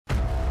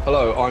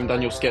Hello, I'm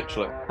Daniel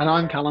Sketchler. And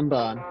I'm Callum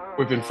Byrne.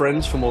 We've been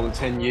friends for more than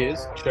 10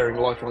 years, sharing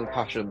lifelong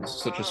passions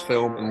such as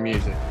film and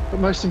music, But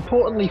most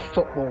importantly,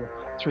 football,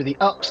 through the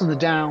ups and the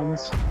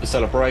downs. the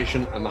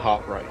celebration and the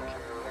heartbreak.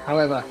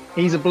 However,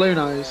 he's a blue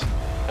nose.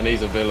 And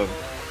he's a villain.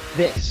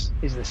 This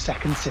is the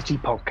Second City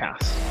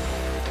podcast.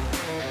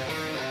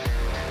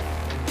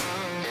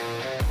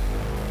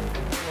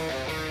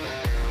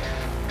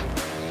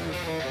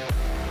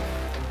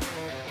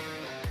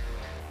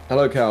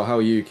 Hello, Cal. How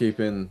are you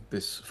keeping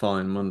this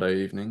fine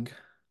Monday evening?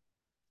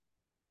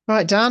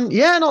 Right, Dan.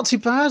 Yeah, not too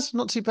bad.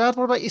 Not too bad.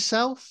 What about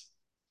yourself?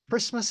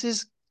 Christmas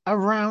is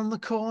around the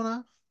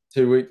corner.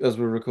 2 weeks as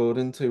we're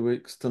recording, 2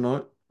 weeks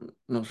tonight.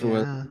 Not sure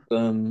Yeah.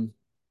 whether,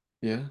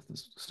 yeah,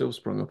 it's still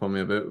sprung up on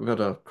me a bit. We've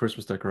had our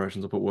Christmas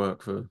decorations up at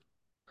work for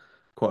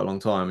quite a long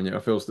time, and yet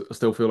I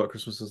still feel like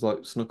Christmas has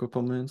like snuck up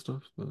on me and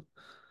stuff. But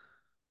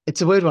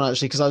It's a weird one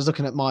actually, because I was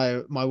looking at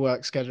my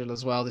work schedule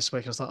as well this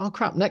week. I was like, oh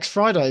crap, next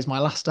Friday is my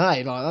last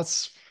day. Like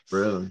that's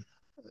really,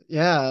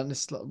 yeah, and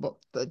it's like, but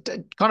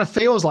it kind of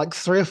feels like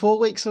 3 or 4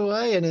 weeks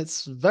away, and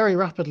it's very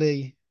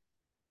rapidly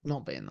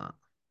not being that.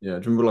 yeah.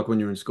 Do you remember like when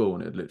you were in school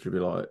and it'd literally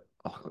be like,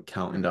 oh,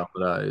 counting down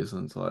the days,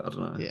 and it's like I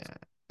don't know.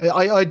 Yeah.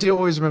 I do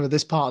always remember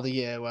this part of the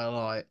year where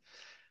like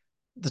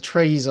the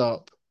tree's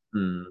up,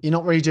 Hmm. you're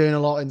not really doing a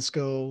lot in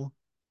school,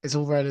 it's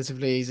all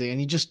relatively easy, and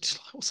you just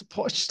like, what's the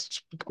point?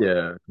 Just go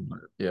on. Yeah,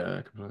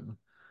 yeah, completely.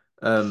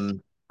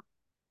 Um,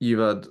 you've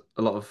had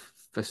a lot of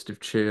festive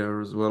cheer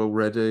as well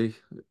already,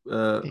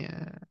 uh,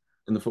 Yeah.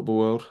 in the football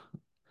world.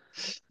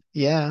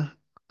 Yeah.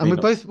 I And we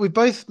mean,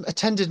 both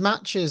attended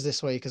matches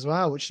this week as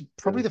well, which is yeah,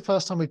 probably the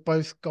first time we've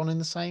both gone in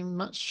the same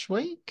match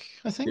week,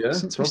 I think, yeah,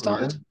 since we probably,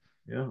 yeah, started.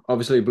 yeah.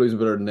 Obviously, Blues and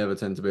Villa never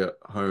tend to be at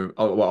home.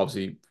 Oh, well,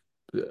 obviously,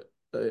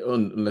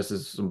 unless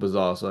there's some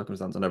bizarre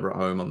circumstance, are never at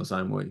home on the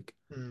same week.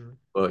 Hmm.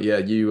 But yeah,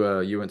 you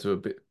went to a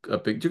big.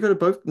 Did you go to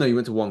both? No, you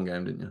went to one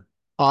game, didn't you?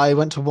 I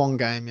went to one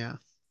game, yeah.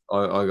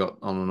 I got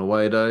on an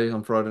away day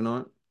on Friday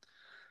night.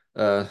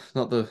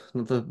 Not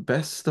the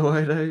best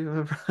away day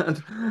I've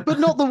ever But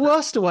not had. the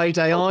worst away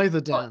day Not, either,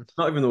 not Dan.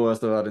 not even the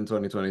worst I've had in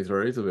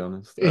 2023, to be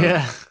honest.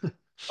 Yeah.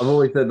 I've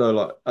always said though,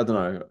 like I don't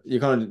know, you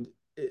can't,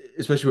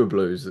 especially with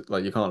blues,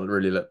 like you can't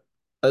really let,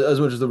 as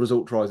much as the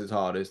result tries its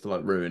hardest to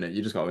like ruin it.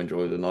 You just got to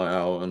enjoy the night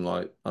out and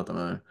like I don't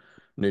know,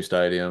 new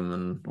stadium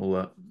and all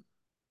that.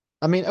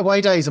 I mean,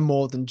 away days are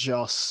more than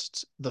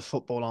just the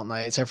football, aren't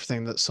they? It's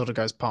everything that sort of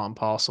goes part and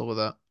parcel with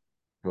it.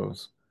 Of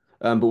course.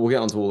 But we'll get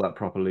onto all that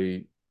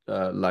properly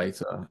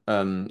later.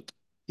 So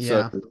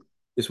Yeah.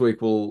 this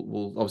week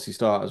we'll obviously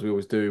start as we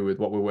always do with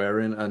what we're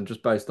wearing, and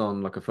just based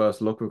on like a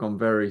first look, we've gone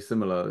very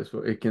similar this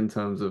week in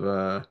terms of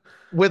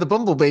We're the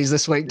bumblebees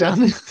this week, yeah,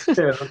 Dan.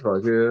 yeah, that's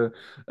right.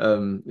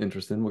 Yeah,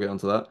 interesting. We'll get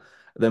onto that.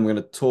 Then we're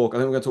going to talk. I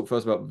think we're going to talk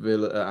first about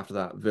Villa. After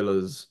that,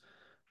 Villa's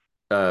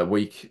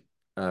week.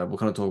 We'll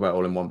kind of talk about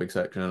all in one big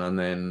section, and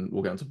then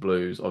we'll get onto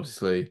Blues.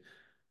 Obviously,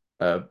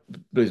 uh,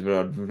 Blues have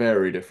had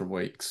very different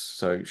weeks,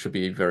 so it should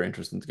be very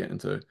interesting to get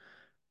into.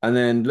 And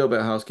then a little bit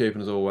of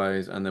housekeeping as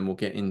always, and then we'll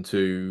get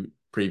into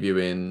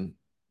previewing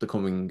the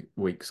coming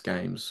week's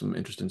games. Some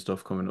interesting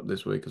stuff coming up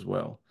this week as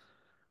well.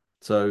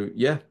 So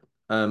yeah,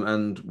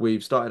 and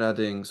we've started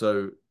adding.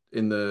 So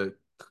in the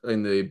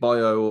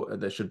bio,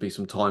 there should be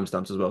some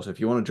timestamps as well. So if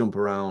you want to jump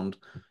around,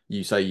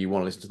 you say you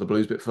want to listen to the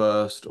blues bit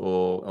first,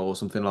 or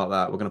something like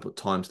that. We're going to put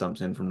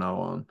timestamps in from now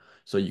on,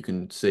 so you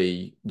can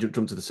see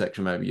jump to the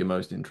section maybe you're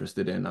most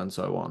interested in, and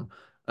so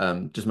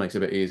on. Just makes it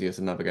a bit easier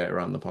to navigate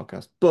around the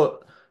podcast.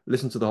 But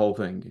listen to the whole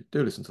thing.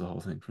 Do listen to the whole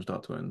thing from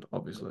start to end.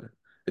 Obviously,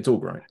 it's all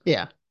great.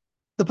 Yeah.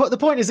 The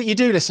point is that you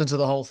do listen to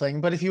the whole thing,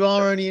 but if you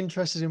are only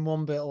interested in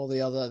one bit or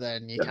the other,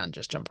 then you Yeah, can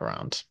just jump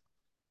around.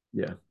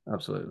 yeah,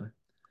 absolutely.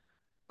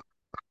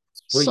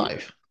 Sweet. So,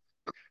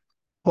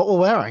 what we're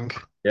wearing.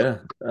 Yeah.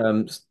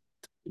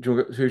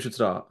 Who should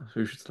start?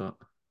 Who should start?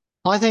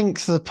 I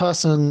think the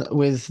person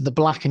with the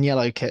black and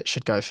yellow kit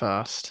should go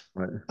first.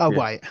 Right. Oh, Yeah.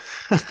 wait.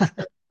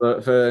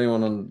 But for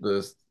anyone on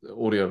the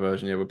audio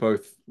version, yeah, we've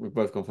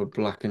both gone for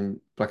black and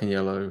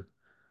yellow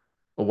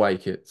away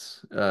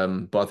kits.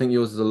 But I think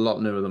yours is a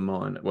lot newer than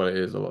mine. Well, it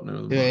is a lot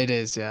newer than Yeah, mine. it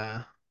is,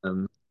 yeah.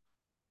 Um,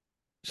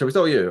 shall we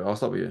start with you? I'll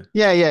start with you.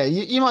 Yeah, yeah.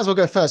 You might as well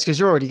go first because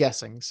you're already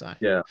guessing. So,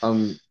 Yeah.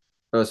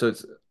 So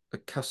it's a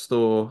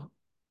Castor.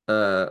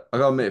 I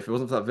gotta admit, if it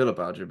wasn't for that Villa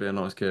badge, it'd be a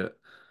nice kit.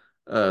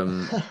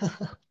 Um,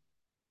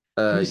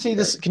 can you see yeah.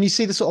 this? Can you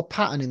see the sort of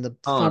pattern in the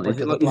Aren't is fabric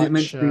it of the like is it black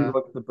meant to be shirt?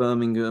 like the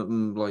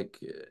Birmingham like?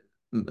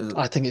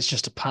 I think it's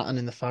just a pattern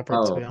in the fabric,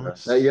 to Oh, be okay. You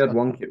honest. had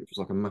one kit which was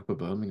like a map of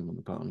Birmingham on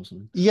the pattern or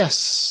something.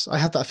 Yes, I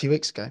had that a few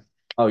weeks ago.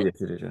 Oh yes,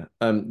 you did,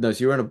 yeah. No,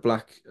 so you're in a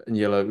black and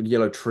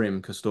yellow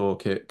trim Castor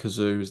kit.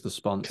 Kazoo's the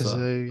sponsor.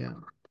 Kazoo, yeah.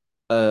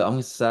 I'm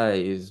gonna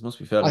say is must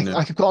be fairly new.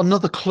 I've got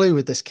another clue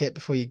with this kit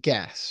before you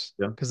guess,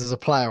 Yeah. because there's a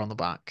player on the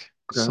back.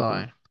 Okay,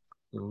 okay.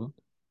 So, So,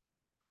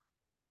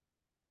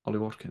 Ollie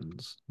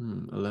Watkins.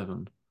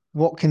 11.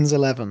 Watkins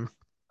 11.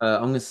 I'm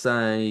gonna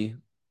say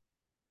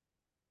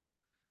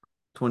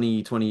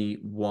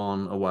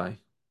 2021 away.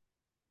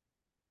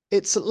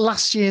 It's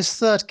last year's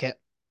third kit.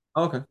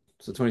 Oh, okay.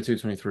 So 22,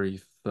 23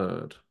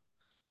 third.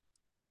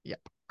 Yep.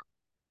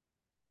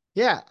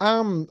 Yeah,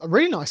 a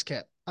really nice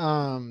kit.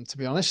 To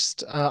be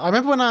honest, I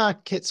remember when our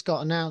kits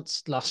got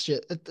announced last year.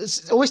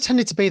 It's always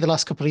tended to be the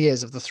last couple of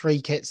years of the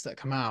three kits that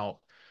come out.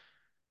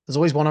 There's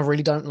always one I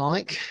really don't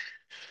like.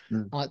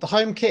 Mm. Like the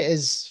home kit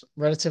is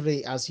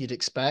relatively as you'd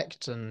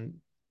expect, and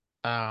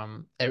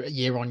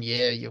year on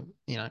year,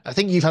 I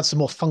think you've had some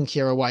more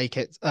funkier away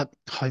kits,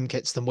 home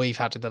kits than we've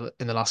had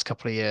in the last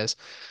couple of years.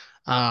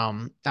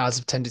 Ours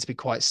have tended to be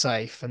quite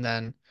safe. And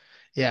then,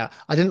 yeah,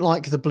 I didn't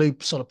like the blue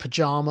sort of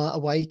pajama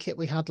away kit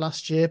we had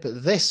last year,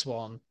 but this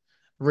one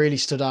really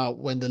stood out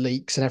when the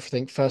leaks and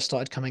everything first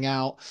started coming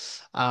out.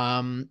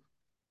 Um,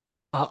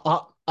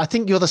 I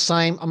think you're the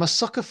same. I'm a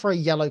sucker for a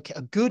yellow kit,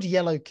 a good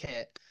yellow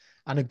kit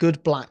and a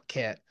good black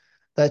kit.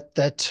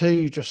 They're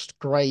two just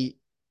great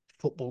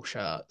football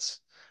shirts.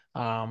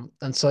 And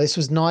so this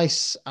was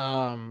nice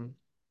to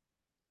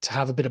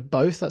have a bit of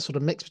both, that sort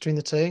of mix between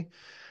the two.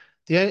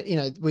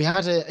 We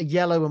had a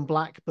yellow and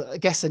black, but I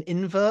guess an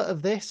invert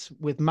of this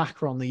with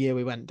Macron the year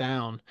we went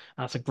down.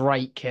 That's a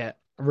great kit.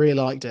 I really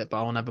liked it, but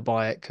I'll never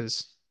buy it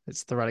because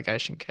it's the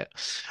relegation kit.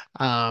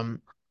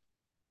 Um,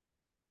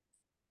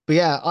 but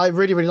yeah, I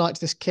really, really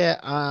liked this kit.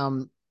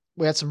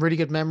 We had some really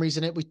good memories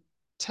in it. We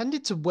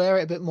tended to wear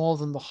it a bit more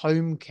than the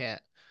home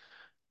kit,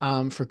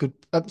 for a good,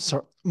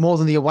 sorry, more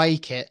than the away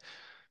kit.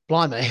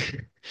 Blimey.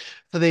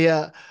 For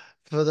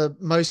the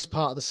most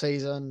part of the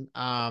season,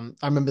 I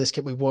remember this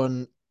kit we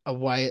won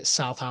away at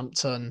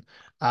Southampton,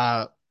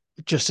 uh,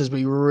 just as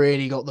we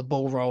really got the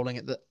ball rolling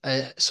at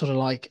the sort of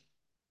like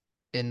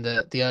in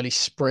the early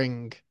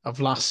spring of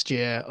last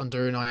year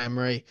under Unai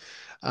Emery.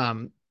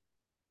 Um,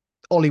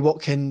 Ollie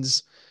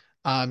Watkins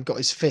got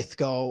his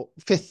fifth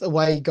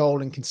away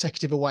goal in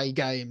consecutive away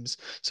games.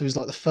 So he was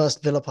like the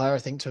first Villa player, I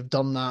think, to have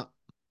done that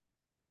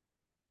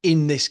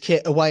in this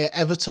kit away at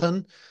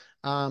Everton,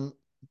 a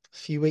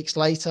few weeks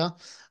later.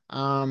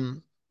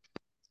 Um,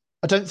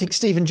 I don't think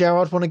Steven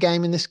Gerrard won a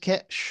game in this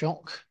kit.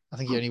 Shock. I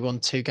think he only won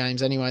two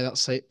games anyway.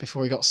 That's it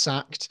before he got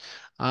sacked.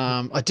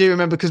 I do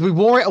remember because we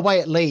wore it away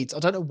at Leeds. I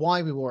don't know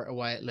why we wore it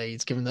away at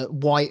Leeds, given that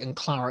white and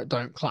claret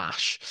don't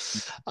clash.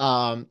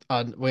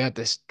 And we had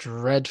this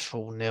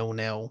dreadful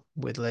 0-0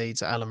 with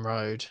Leeds at Ellen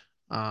Road.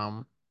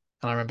 And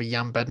I remember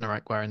Jan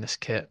Bednarek wearing this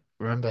kit.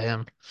 Remember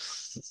him?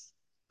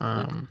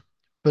 Okay. Um,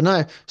 but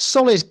no,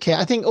 solid kit.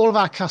 I think all of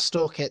our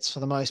Castor kits, for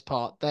the most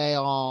part, they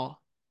are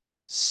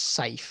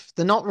safe.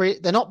 They're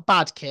not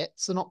bad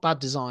kits, they're not bad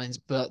designs,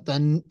 but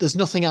then there's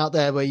nothing out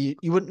there where you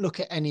wouldn't look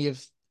at any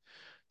of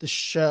the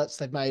shirts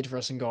they've made for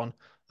us and gone,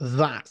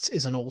 that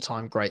is an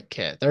all-time great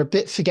kit. They're a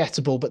bit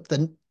forgettable, but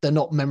then they're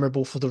not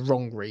memorable for the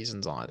wrong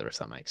reasons either, if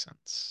that makes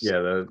sense. Yeah,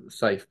 the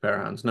safe pair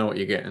of hands. Know what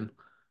you're getting. A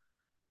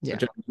Yeah.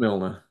 James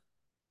Milner.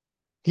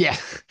 Yeah.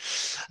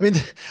 I mean,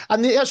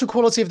 and the actual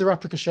quality of the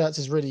replica shirts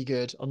is really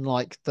good,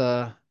 unlike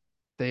the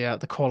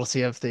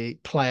quality of the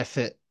player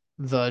fit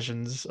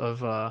versions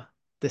of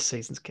this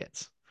season's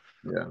kits.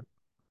 Yeah,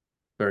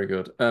 very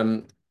good.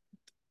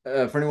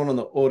 For anyone on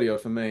the audio,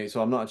 for me,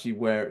 so I'm not actually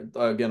wearing.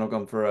 Again, I've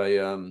gone for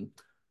a.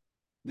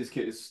 This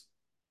kit is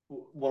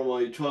one of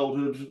my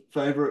childhood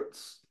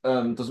favorites.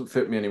 Doesn't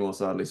fit me anymore,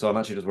 sadly. So I'm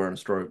actually just wearing a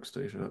Strokes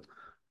t-shirt.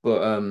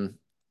 But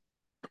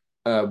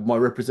my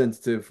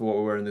representative for what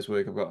we're wearing this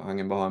week, I've got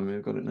hanging behind me.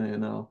 I've got it here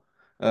now.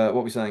 What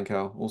are we saying,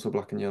 Cal? Also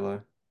black and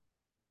yellow.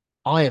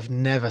 I have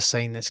never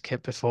seen this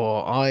kit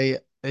before. I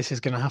This is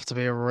going to have to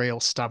be a real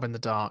stab in the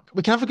dark.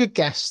 We can have a good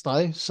guess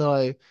though. So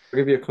I'll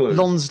give you a clue.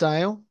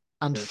 Lonsdale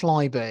and Yeah.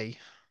 Flyby.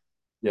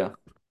 Yeah.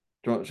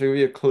 Should I give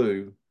you a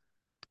clue?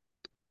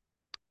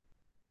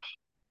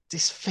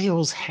 This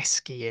feels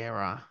Heskey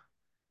era.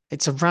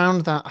 It's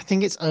around that. I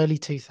think it's early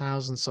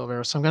 2000s sort of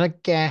era. So I'm going to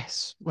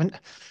guess when.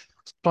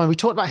 Brian, we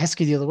talked about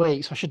Heskey the other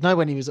week, so I should know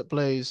when he was at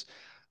Blues.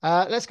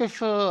 Let's go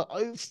for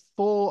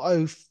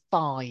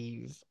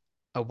 0405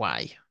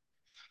 away.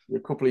 You're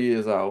a couple of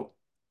years out.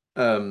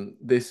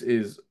 This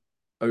is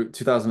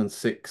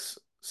 2006,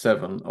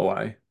 7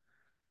 away.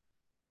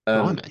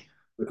 Um, Blimey.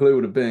 the clue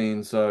would have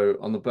been so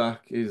on the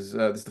back is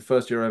this is the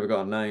first year I ever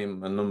got a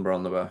name and number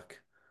on the back,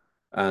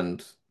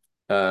 and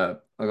I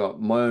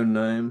got my own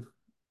name,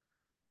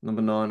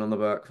 number 9 on the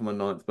back for my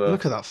ninth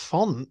Look at birthday. that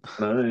font.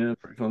 No, yeah,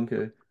 pretty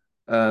funky.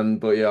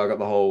 But yeah, I got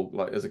the whole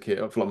like as a kid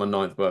for like my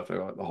ninth birthday, I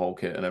got the whole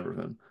kit and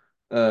everything.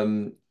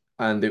 Um,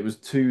 and it was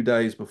 2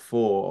 days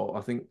before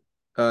I think.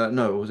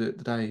 No, was it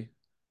the day?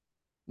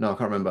 No, I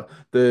can't remember.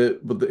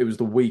 It was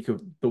the week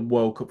of the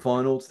World Cup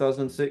final,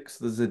 2006,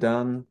 the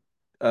Zidane um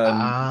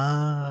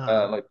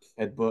Ah. like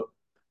headbutt,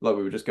 like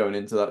we were just going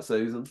into that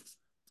season.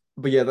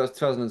 But yeah, that's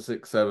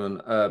 2006,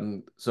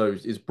 7. So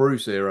it's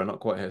Bruce era,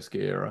 not quite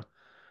Heskey era.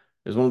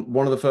 It was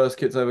one of the first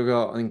kits I ever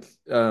got. I think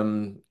it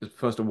was the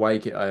first away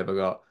kit I ever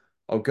got.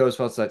 I'll go as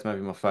far as to say it's maybe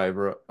my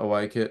favorite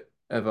away kit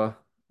ever,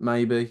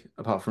 maybe,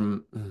 apart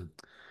from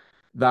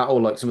that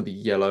or like some of the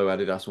yellow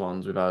Adidas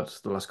ones we've had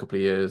the last couple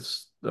of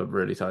years. They're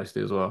really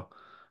tasty as well.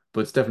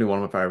 But it's definitely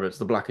one of my favorites.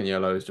 The black and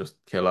yellow is just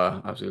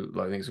killer. Absolutely,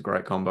 like, I think it's a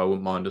great combo. I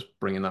wouldn't mind just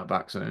bringing that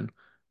back soon.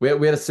 We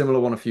had a similar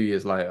one a few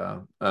years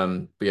later.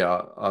 But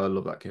yeah, I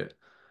love that kit.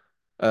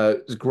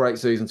 It was a great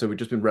season. So we've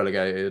just been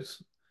relegated.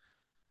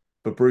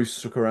 but Bruce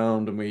stuck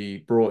around and we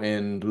brought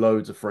in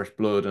loads of fresh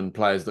blood and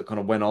players that kind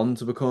of went on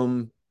to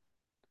become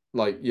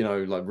like,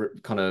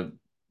 kind of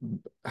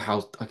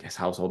I guess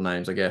household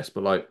names, I guess,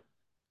 but like,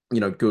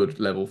 good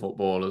level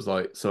footballers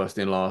like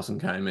Sebastian Larsson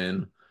came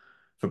in,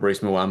 Fabrice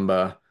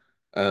Mwamba,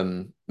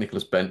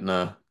 Nicholas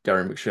Bentner,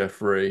 Gary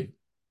McSheffrey,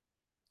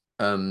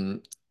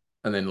 um,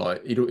 and then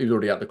like he'd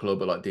already at the club,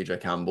 but like DJ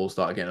Campbell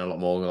started getting a lot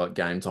more like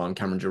game time.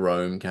 Cameron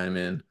Jerome came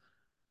in.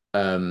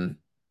 Um,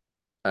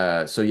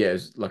 so yeah, it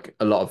was like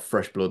a lot of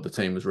fresh blood. The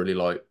team was really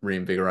like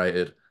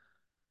reinvigorated.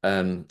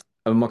 Um,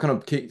 and my kind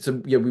of key,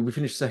 so yeah, we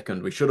finished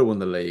second. We should have won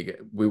the league.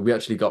 We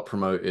actually got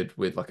promoted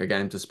with like a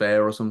game to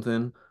spare or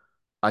something.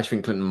 I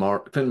actually think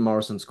Clinton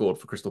Morrison scored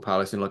for Crystal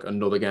Palace in like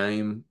another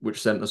game,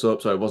 which sent us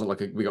up. So it wasn't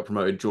like we got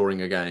promoted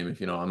during a game,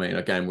 if you know what I mean,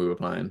 a game we were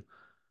playing.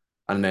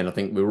 And then I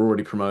think we were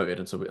already promoted,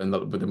 and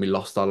but then we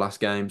lost our last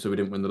game, so we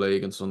didn't win the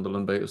league, and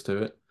Sunderland beat us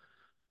to it.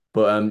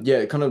 But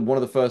yeah, kind of one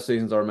of the first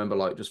seasons I remember,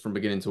 like just from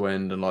beginning to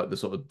end, and like the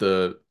sort of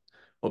the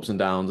ups and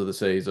downs of the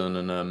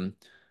season, and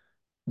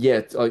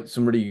yeah, like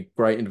some really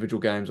great individual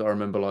games. I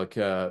remember like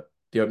the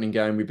opening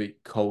game we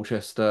beat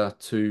Colchester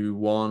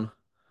 2-1,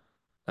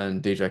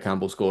 and DJ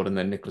Campbell scored, and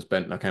then Nicholas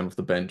Bentner came off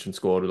the bench and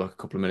scored with like a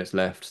couple of minutes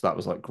left. So that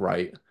was like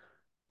great.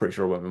 Pretty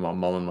sure I went with my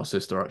mum and my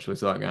sister actually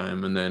to that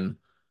game, and then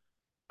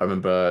I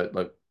remember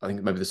like I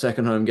think maybe the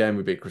second home game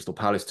we beat Crystal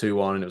Palace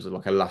 2-1, and it was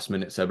like a last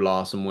minute Seb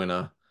Larsson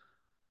winner.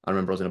 I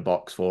remember I was in a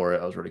box for it.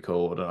 That was really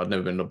cool. I'd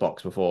never been in a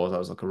box before. So that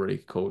was like a really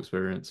cool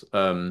experience.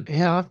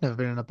 Yeah, I've never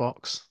been in a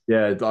box.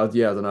 Yeah,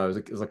 yeah, I don't know.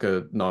 It was like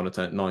a 9 or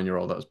 10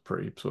 9-year-old. That was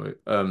pretty sweet.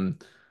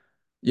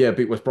 Yeah,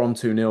 beat West Brom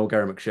 2-0.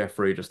 Gary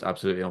McSheffrey just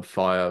absolutely on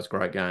fire. It was a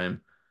great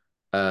game.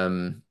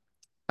 Um,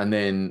 and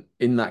then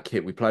in that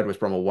kit, we played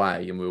West Brom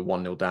away and we were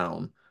 1-0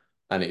 down.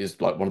 And it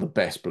is like one of the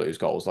best Blues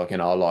goals like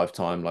in our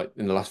lifetime. Like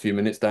in the last few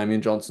minutes,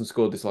 Damian Johnson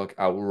scored this like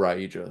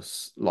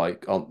outrageous,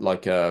 like oh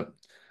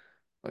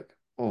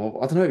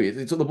I don't know.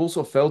 The ball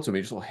sort of fell to him.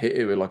 He just sort of hit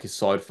it with like his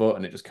side foot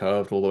and it just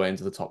curved all the way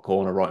into the top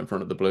corner right in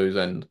front of the Blues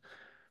end.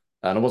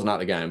 And I wasn't at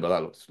the game, but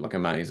that looked like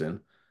amazing.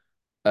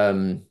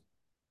 Um,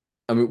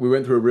 and we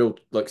went through a real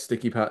like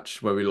sticky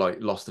patch where we like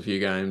lost a few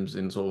games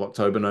in sort of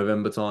October,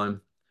 November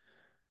time.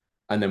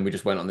 And then we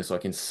just went on this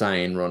like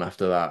insane run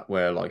after that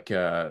where like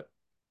I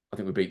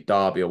think we beat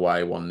Derby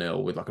away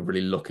 1-0 with like a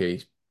really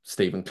lucky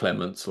Stephen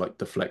Clements like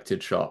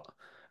deflected shot.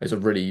 It's a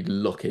really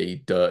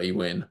lucky, dirty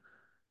win.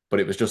 But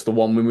it was just the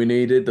one win we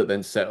needed that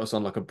then set us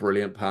on like a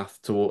brilliant path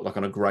toward like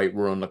on a great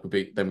run. Like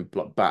we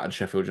like, battered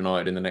Sheffield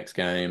United in the next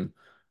game.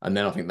 And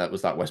then I think that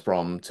was that West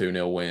Brom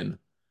 2-0 win.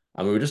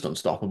 And we were just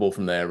unstoppable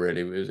from there,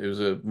 really. It was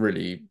a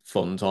really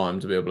fun time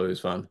to be a Blues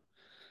fan.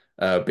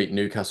 Beat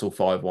Newcastle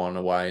 5-1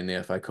 away in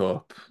the FA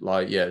Cup.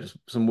 Like, yeah, just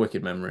some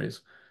wicked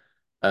memories.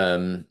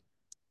 Um,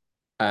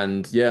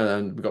 and yeah,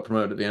 and we got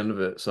promoted at the end of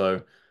it,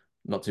 so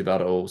not too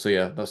bad at all. So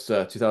yeah, that's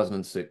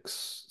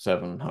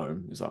 2006-7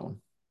 home is that one.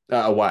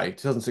 Away,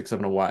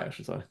 2006-7 away, I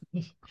should say.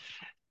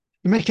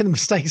 You're making the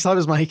mistakes I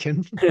was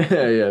making.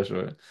 Yeah, yeah,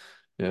 sure.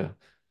 Yeah.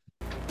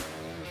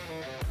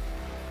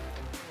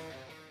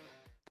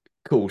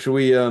 Cool. Shall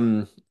we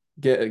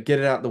get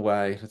it out the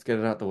way? Let's get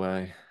it out the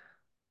way.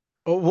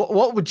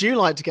 What would you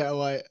like to get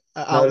away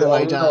No, out the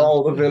way, no,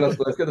 no, Dan? the Villa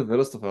stuff. Let's get the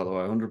Villa stuff out of the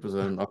way,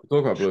 100%. I could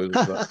talk about Blues,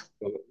 but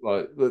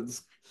like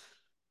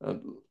uh,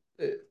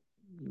 it-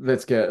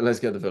 let's get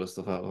the Villa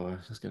stuff out of the way.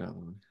 Let's get it out of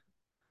the way.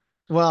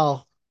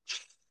 Well,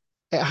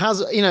 it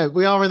has,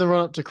 we are in the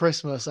run up to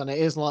Christmas, and it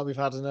is like we've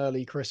had an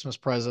early Christmas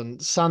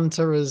present.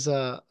 Santa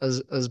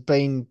has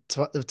been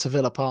to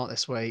Villa Park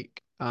this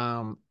week.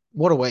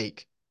 What a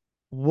week!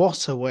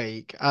 What a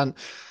week! And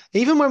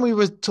even when we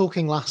were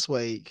talking last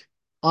week,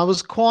 I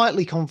was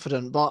quietly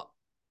confident, but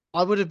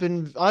I would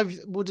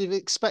have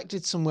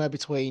expected somewhere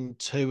between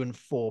 2 and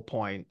 4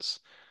 points.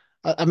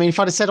 I mean, if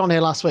I'd have said on here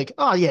last week,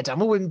 oh yeah, Dan,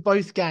 we'll win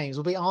both games.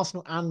 We'll beat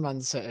Arsenal and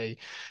Man City.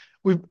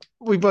 We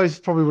we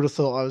both probably would have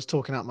thought I was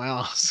talking out my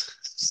ass.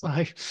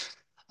 So,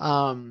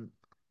 um,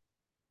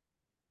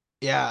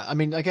 yeah, I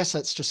mean, I guess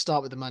let's just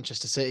start with the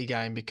Manchester City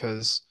game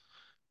because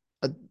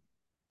I,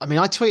 I mean,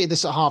 I tweeted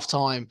this at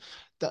halftime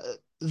that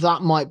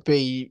that might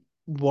be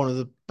one of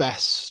the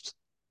best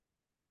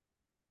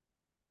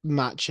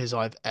matches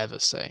I've ever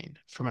seen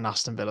from an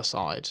Aston Villa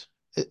side.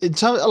 In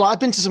terms, like, I've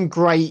been to some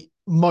great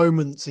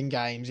moments in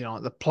games,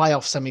 like the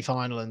playoff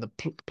semi-final and the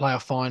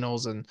playoff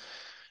finals and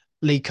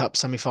League Cup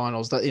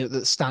semi-finals that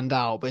that stand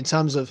out. But in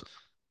terms of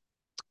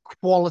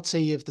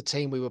quality of the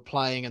team we were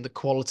playing and the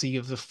quality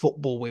of the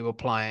football we were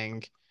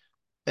playing,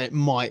 it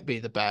might be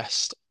the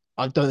best.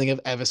 I don't think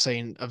I've ever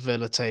seen a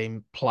Villa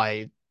team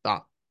play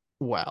that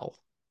well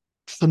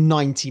for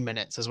 90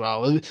 minutes as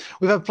well.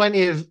 We've had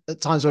plenty of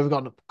times where we've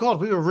gone,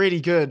 God, we were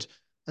really good.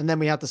 And then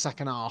we had the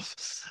second half.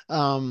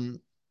 Uh,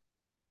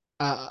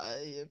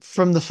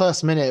 from the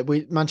first minute,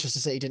 Manchester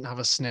City didn't have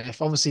a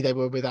sniff. Obviously, they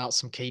were without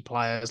some key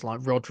players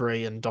like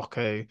Rodri and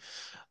Doku.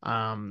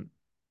 Um,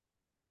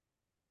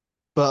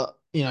 but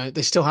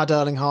they still had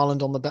Erling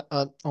Haaland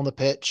on the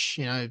pitch.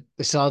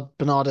 They still had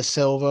Bernardo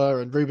Silva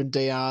and Ruben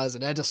Diaz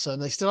and Ederson.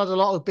 They still had a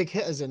lot of big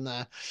hitters in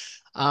there.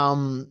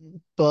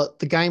 But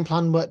the game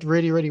plan worked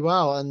really, really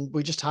well, and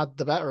we just had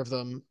the better of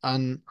them.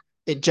 And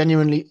it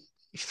genuinely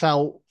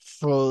felt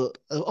for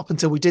up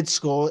until we did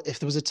score, if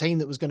there was a team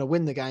that was going to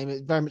win the game,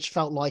 it very much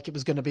felt like it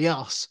was going to be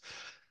us.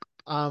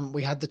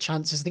 We had the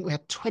chances. I think we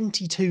had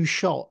 22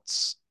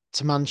 shots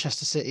to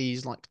Manchester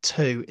City's like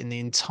two in the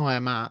entire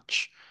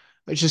match,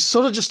 which is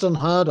sort of just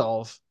unheard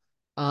of.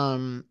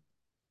 Um,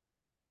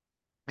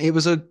 it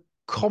was a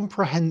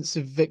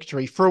comprehensive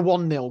victory for a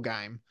 1-0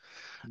 game.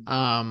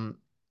 Um,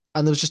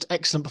 and there was just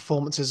excellent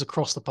performances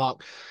across the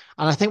park.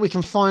 And I think we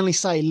can finally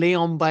say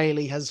Leon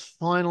Bailey has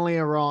finally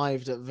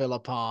arrived at Villa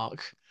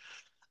Park.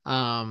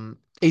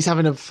 He's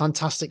having a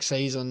fantastic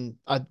season,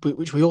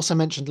 which we also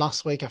mentioned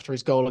last week after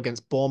his goal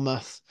against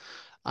Bournemouth.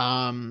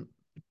 Um,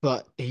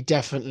 but he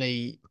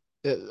definitely,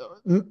 uh,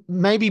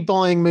 maybe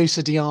buying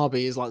Musa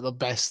Diaby is like the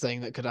best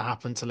thing that could have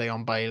happened to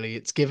Leon Bailey.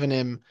 It's given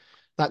him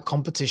that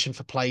competition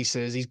for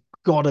places. He's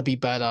got to be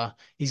better.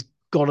 He's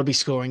got to be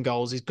scoring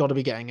goals. He's got to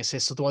be getting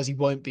assists. Otherwise, he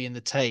won't be in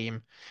the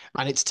team.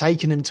 And it's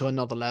taken him to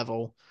another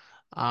level.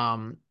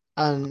 And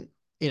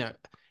you know,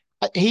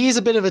 he is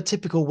a bit of a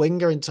typical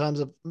winger in terms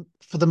of,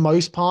 for the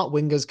most part,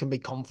 wingers can be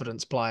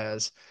confidence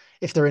players.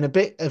 If they're in a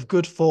bit of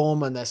good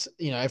form and there's,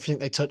 everything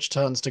they touch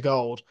turns to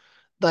gold,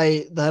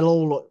 they'll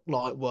all look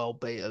like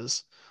world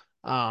beaters.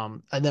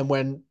 And then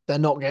when they're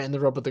not getting the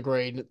rub of the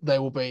green, they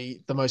will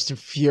be the most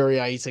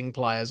infuriating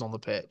players on the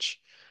pitch.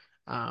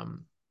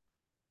 Um,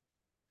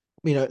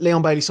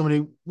 Leon Bailey, someone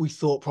who we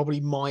thought probably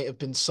might have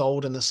been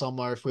sold in the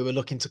summer if we were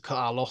looking to cut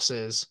our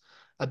losses.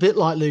 A bit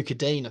like Luca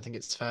Dean, I think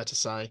it's fair to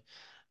say.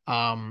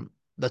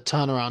 The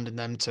turnaround in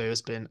them two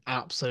has been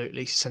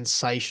absolutely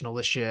sensational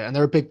this year, and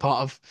they're a big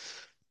part of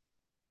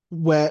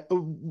what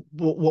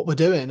we're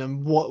doing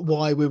and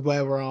why we're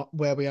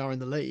where we are in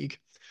the league.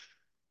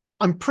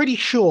 I'm pretty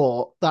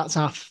sure that's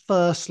our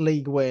first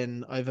league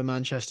win over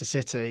Manchester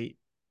City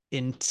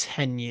in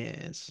 10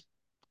 years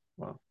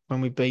Wow.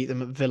 when we beat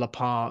them at Villa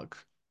Park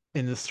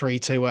in the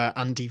 3-2 where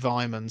Andy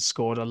Vyman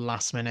scored a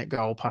last minute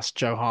goal past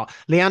Joe Hart.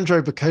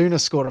 Leandro Bacuna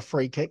scored a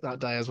free kick that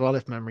day as well,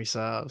 if memory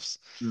serves.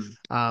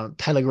 Mm.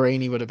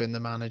 Pellegrini would have been the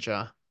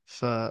manager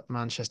for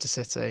Manchester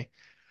City.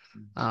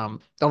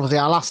 Mm. Obviously,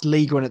 our last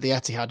league win at the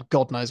Etihad,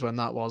 God knows when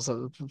that was.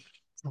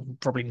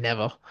 Probably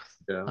never.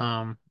 Yeah.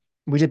 Um,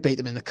 we did beat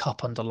them in the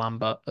cup under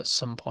Lambert at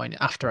some point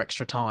after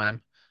extra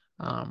time.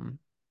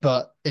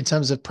 But in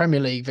terms of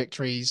Premier League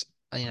victories,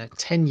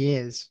 10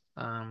 years.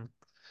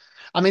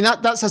 I mean,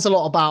 that says a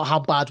lot about how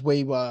bad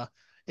we were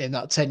in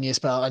that 10-year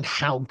spell and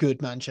how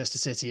good Manchester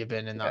City have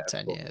been in Yeah, that of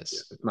 10 course. Yeah.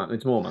 years.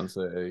 It's more Man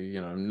City,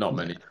 not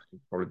many Yeah,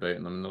 teams probably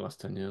beaten them in the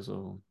last 10 years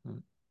or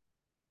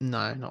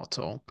no, not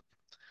at all.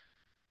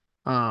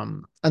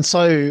 And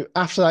so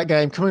after that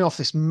game, coming off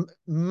this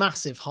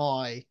massive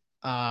high,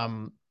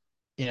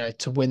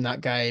 to win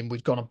that game,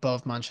 we'd gone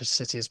above Manchester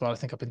City as well. I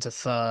think up into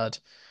third.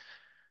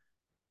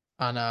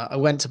 And I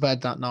went to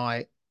bed that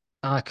night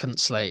and I couldn't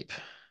sleep.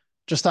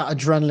 Just that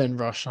adrenaline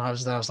rush. And I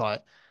was there, I was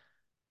like,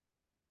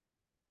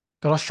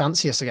 God, I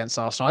fancy us against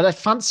Arsenal. I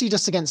fancied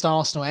us against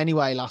Arsenal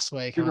anyway last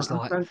week. I was I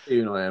like, fancy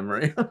you,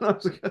 Emery.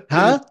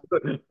 huh?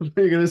 What are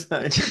you going to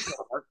say?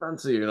 I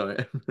fancy you,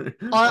 Emery.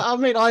 I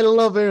mean, I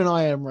love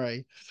Unai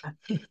Emery.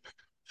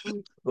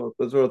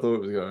 That's where I thought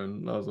it was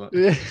going. I was like,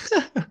 Yeah.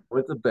 I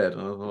went to bed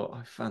and I thought,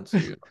 I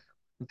fancy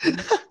you.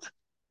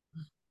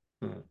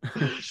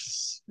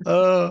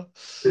 uh,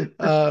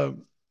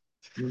 um,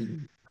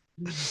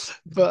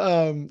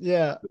 but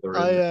yeah, There is,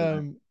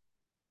 isn't it?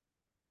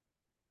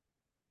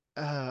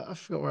 I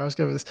forgot where I was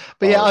going with this,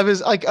 but yeah,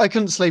 Oh, I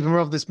couldn't sleep and we're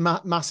of this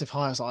massive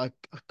high. I was like,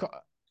 I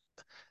got,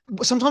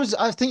 sometimes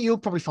I think you'll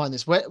probably find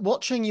this where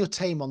watching your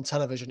team on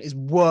television is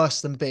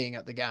worse than being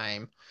at the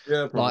game.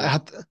 yeah, Like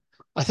probably.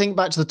 I think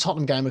back to the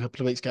Tottenham game a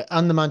couple of weeks ago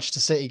and the Manchester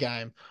City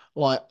game.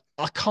 Like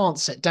I can't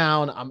sit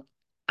down. I'm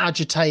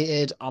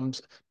agitated. I'm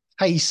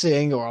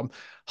pacing, or I'm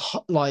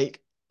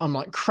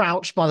like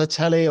crouched by the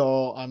telly,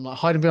 or I'm like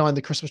hiding behind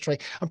the Christmas tree.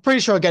 I'm pretty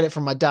sure I get it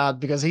from my dad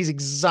because he's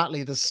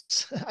exactly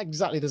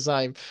exactly the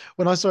same.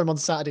 When I saw him on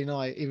Saturday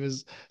night, he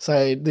was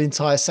so the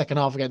entire second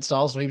half against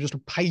Arsenal, he was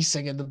just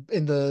pacing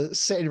in the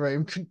sitting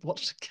room, couldn't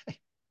watch the game.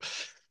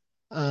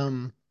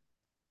 Um,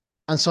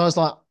 and so I was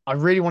like, I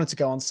really wanted to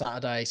go on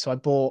Saturday. So I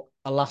bought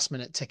a last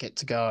minute ticket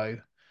to go,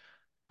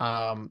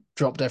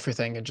 dropped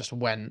everything and just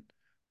went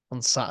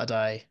on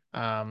Saturday,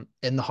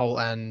 in the whole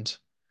end.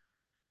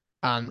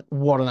 And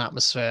what an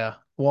atmosphere.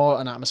 What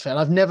an atmosphere. And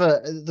I've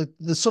never,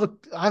 the sort of,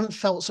 I haven't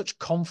felt such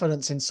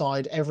confidence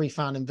inside every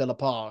fan in Villa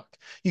Park.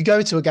 You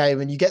go to a game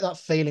and you get that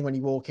feeling when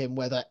you walk in,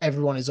 whether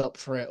everyone is up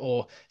for it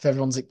or if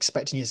everyone's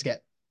expecting you to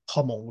get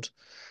pummeled,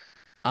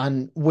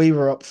 and we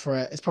were up for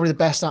it. It's probably the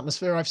best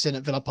atmosphere I've seen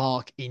at Villa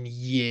Park in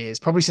years,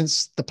 probably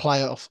since the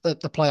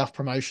playoff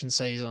promotion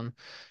season.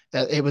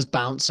 It was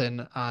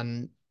bouncing,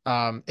 and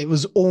it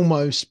was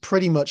almost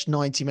pretty much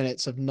 90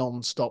 minutes of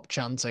non-stop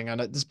chanting. And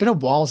it's been a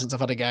while since I've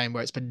had a game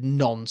where it's been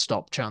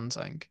non-stop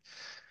chanting.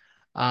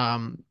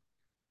 Um,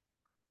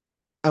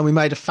 and we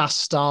made a fast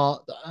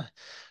start.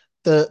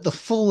 The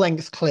full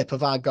length clip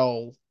of our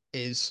goal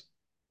is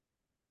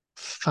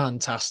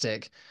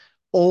fantastic.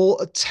 all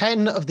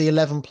 10 of the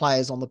 11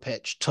 players on the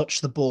pitch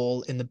touch the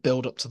ball in the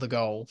build up to the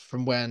goal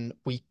from when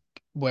we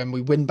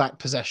win back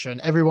possession.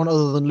 Everyone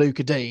other than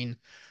Luca Dean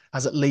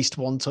has at least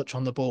one touch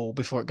on the ball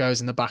before it goes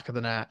in the back of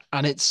the net.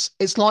 And it's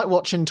like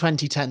watching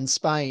 2010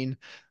 Spain.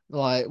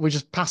 Like we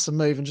just pass and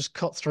move and just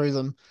cut through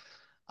them.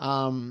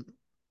 Um,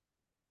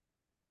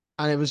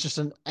 and it was just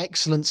an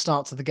excellent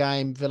start to the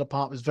game. Villa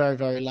Park was very,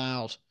 very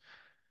loud.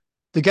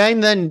 The game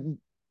then,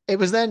 it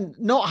was then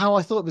not how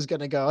I thought it was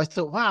going to go. I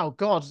thought, wow,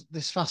 God,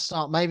 this fast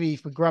start. Maybe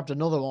if we grabbed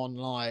another one,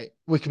 like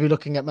we could be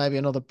looking at maybe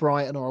another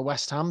Brighton or a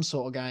West Ham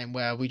sort of game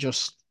where we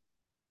just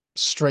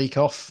streak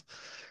off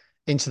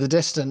into the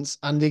distance.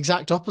 And the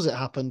exact opposite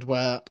happened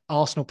where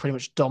Arsenal pretty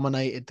much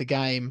dominated the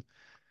game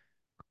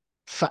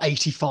for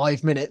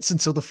 85 minutes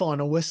until the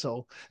final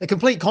whistle. A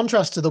complete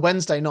contrast to the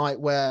Wednesday night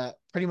where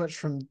pretty much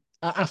from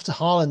after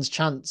Haaland's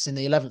chance in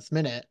the 11th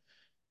minute,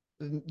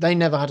 they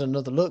never had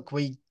another look.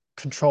 We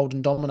controlled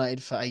and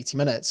dominated for 80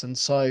 minutes. And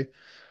so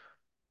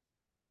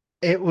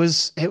it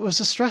was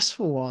a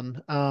stressful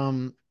one.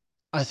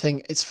 I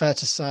think it's fair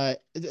to say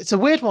it's a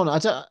weird one.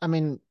 I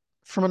mean,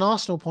 from an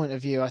Arsenal point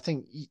of view, I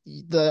think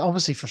they're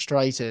obviously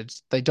frustrated.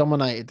 They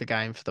dominated the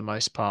game for the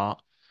most part.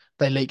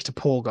 They leaked a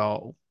poor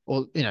goal,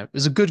 or it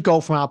was a good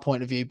goal from our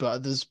point of view,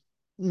 but there's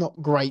not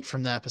great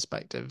from their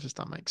perspective, if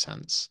that makes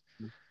sense.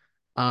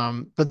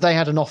 But they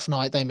had an off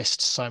night. They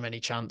missed so many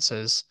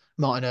chances.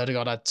 Martin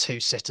Odegaard had two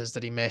sitters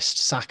that he missed.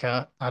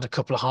 Saka had a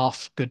couple of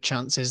half good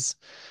chances.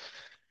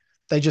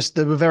 They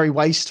were very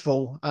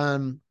wasteful.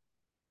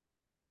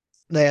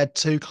 They had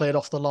two cleared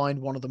off the line.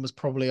 One of them was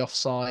probably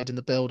offside in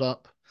the build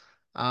up.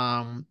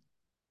 Um,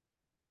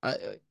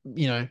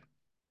 you know,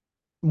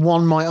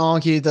 one might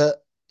argue that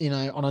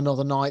on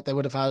another night they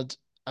would have had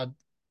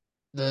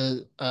a,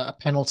 a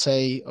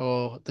penalty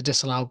or the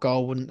disallowed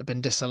goal wouldn't have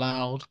been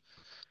disallowed.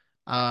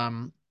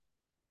 Um,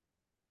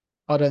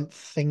 I don't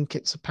think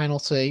it's a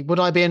penalty. Would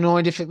I be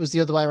annoyed if it was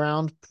the other way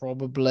around?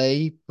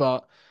 Probably,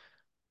 but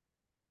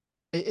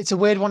it's a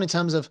weird one in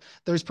terms of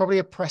there is probably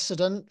a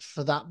precedent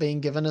for that being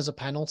given as a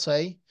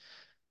penalty,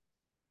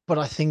 but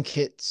I think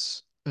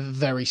it's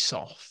very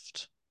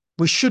soft.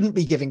 We shouldn't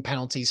be giving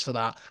penalties for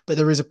that, but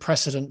there is a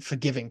precedent for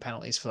giving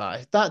penalties for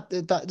that. That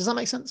does that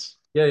make sense?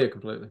 Yeah, yeah,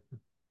 completely.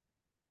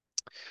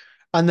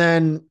 And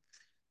then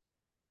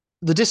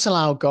the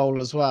disallowed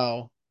goal as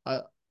well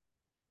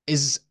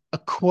is a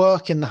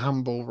quirk in the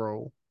handball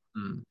rule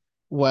Mm.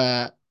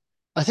 where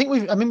I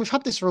mean, we've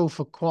had this rule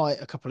for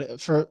quite a couple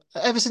of, for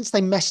ever since they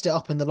messed it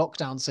up in the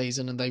lockdown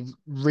season and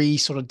they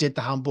sort of did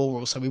the handball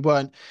rule. So we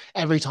weren't,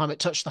 every time it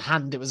touched the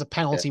hand, it was a Yeah,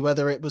 penalty,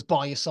 whether it was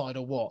by your side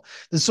or what.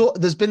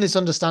 There's been this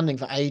understanding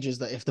for ages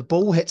that if the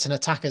ball hits an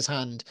attacker's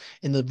hand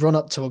in the run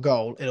up to a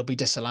goal, it'll be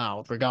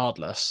disallowed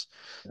regardless.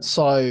 yeah.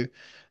 So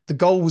the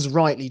goal was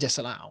rightly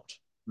disallowed.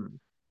 Mm.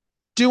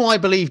 Do I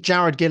believe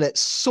Jared Gillett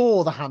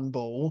saw the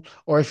handball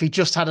or if he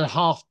just had a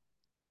half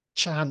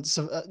chance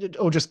of,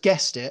 or just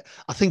guessed it?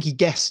 I think he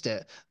guessed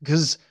it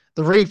because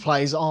the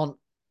replays aren't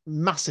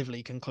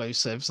massively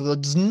conclusive. So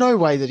there's no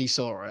way that he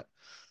saw it.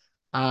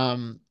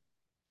 Um,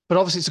 but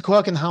obviously it's a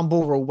quirk in the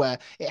handball rule where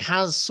it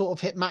has sort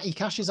of hit Matty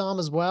Cash's arm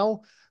as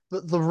well.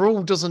 But the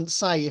rule doesn't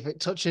say if it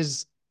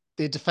touches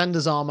the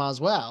defender's arm as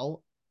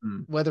well,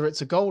 Mm. whether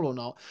it's a goal or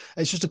not.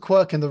 It's just a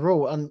quirk in the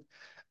rule. And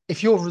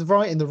if you're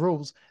writing the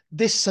rules,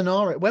 this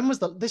scenario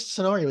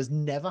has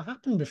never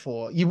happened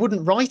before. You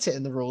wouldn't write it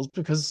in the rules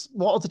because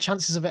what are the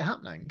chances of it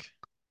happening?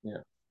 Yeah.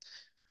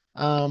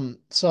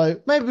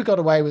 So maybe we got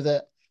away with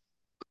it,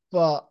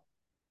 but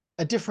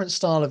a different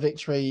style of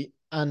victory.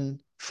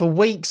 And for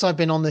weeks I've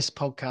been on this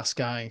podcast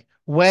going,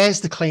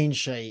 where's the clean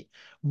sheet?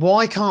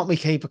 Why can't we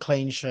keep a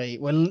clean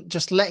sheet? We're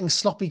just letting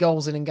sloppy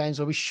goals in games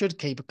where we should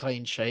keep a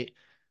clean sheet.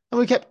 And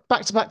we kept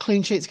back-to-back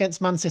clean sheets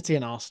against Man City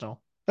and Arsenal.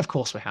 Of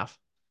course we have.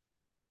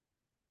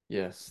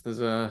 Yes, there's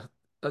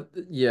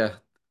yeah.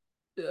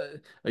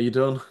 Are you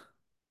done?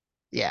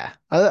 Yeah.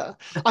 I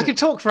could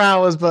talk for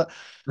hours, but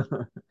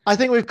I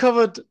think we've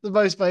covered the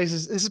most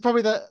bases. This is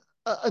probably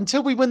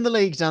until we win the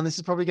league, Dan, this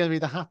is probably going to be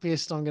the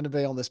happiest I'm going to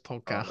be on this I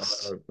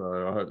podcast. hope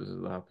so. I hope this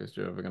is the happiest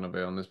you're ever going to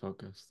be on this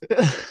podcast.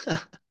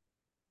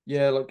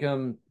 Yeah, like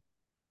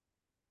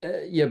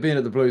yeah, being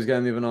at the Blues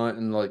game the other night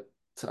and like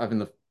having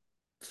the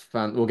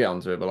fan. We'll get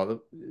onto it, but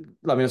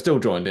I mean, I still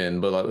joined in,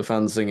 but like the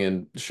fans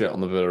singing shit on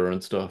the Villa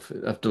and stuff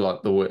after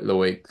like the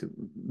week,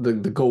 the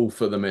goal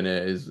for the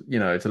minute is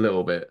it's a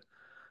little bit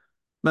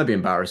maybe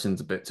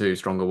embarrassing's a bit too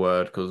strong a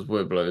word because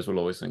we're Blues, we'll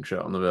always sing shit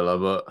on the Villa,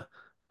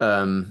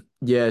 but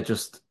yeah,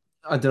 just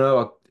I don't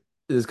know.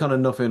 There's kind of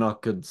nothing I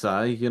could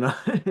say,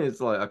 It's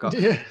like I can't.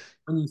 Yeah.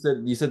 When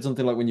you said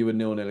something like when you were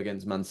 0-0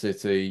 against Man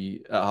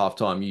City at half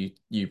time,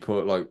 you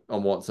put like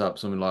on WhatsApp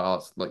something like, "Oh,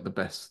 it's like the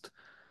best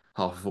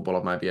half of football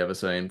I've maybe ever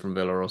seen from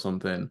Villa or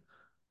something,"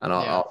 and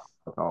Yeah.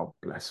 oh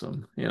bless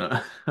them.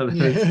 It's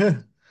Yeah.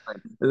 like,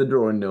 they're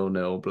drawing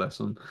 0-0, bless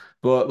them.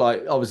 But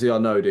like obviously I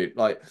know, dude.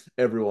 Like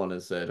everyone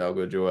has said how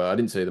good you were. I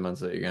didn't see the Man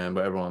City game,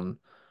 but everyone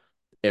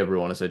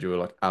has said you were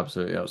like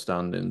absolutely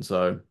outstanding.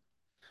 So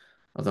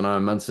I don't know,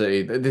 Man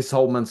City. This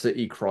whole Man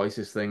City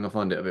crisis thing, I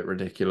find it a bit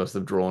ridiculous.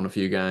 They've drawn a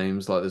few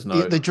games, like there's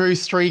no. They drew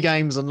 3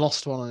 games and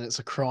lost one, and it's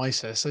a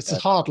crisis. It's a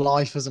hard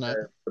life, isn't it?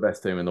 They're the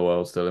best team in the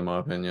world still, in my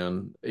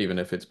opinion, even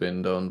if it's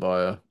been done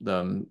via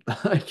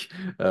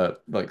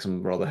like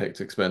some rather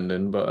hectic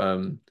spending. But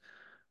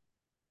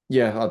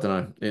yeah, I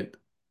don't know.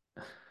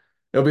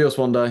 It'll be us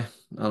one day.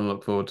 I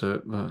look forward to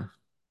it. But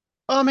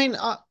I mean,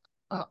 I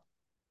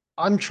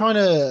I'm trying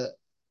to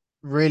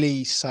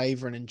really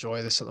savor and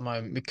enjoy this at the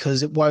moment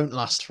because it won't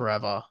last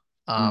forever.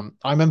 mm,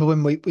 I remember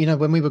when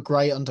when we were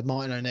great under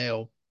Martin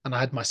O'Neill and I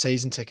had my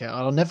season ticket.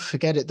 I'll never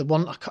forget it. The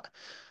one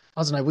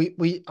I don't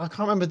know. I can't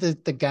remember the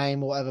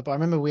game or whatever, but I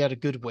remember we had a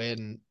good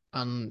win,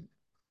 and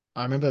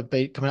I remember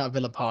coming out of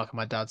Villa Park and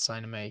my dad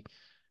saying to me,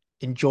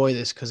 "Enjoy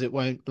this because it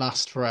won't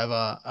last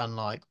forever." And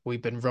like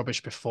we've been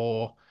rubbish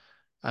before,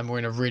 and we're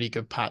in a really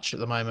good patch at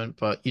the moment,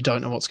 but you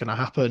don't know what's going to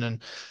happen.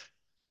 And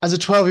as a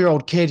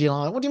 12-year-old kid, you're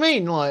like, what do you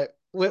mean? Like,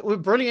 we're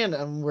brilliant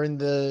and we're in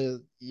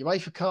the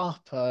UEFA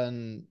Cup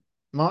and,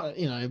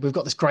 we've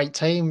got this great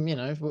team,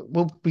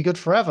 we'll be good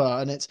forever.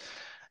 And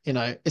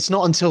it's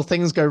not until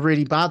things go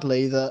really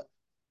badly that,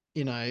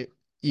 you know,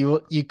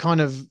 you kind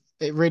of,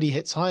 it really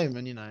hits home.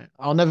 And,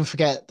 I'll never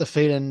forget the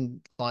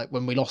feeling like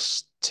when we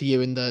lost to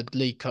you in the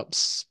League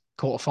Cup's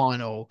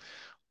quarterfinal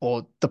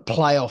or the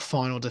playoff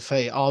final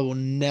defeat. I will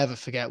never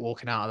forget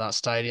walking out of that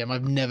stadium.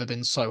 I've never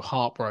been so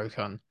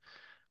heartbroken mm.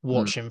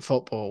 watching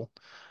football.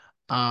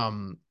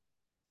 Um,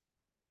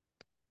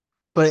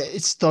 but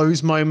it's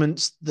those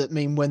moments that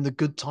mean when the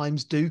good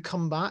times do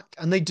come back,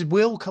 and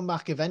will come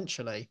back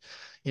eventually.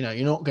 You're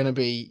not going to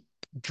be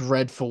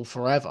dreadful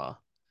forever.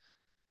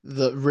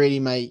 That really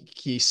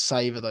make you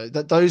savor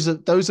those.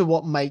 Those are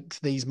what make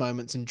these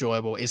moments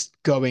enjoyable. Is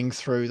going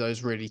through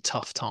those really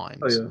tough Oh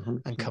times yeah,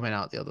 and 100%. coming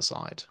out the other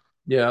side.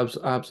 Yeah,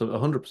 absolutely,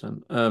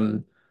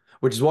 100%.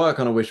 Which is why I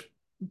kind of wish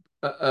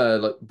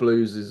like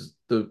Blues is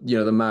the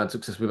mad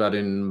success we've had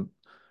in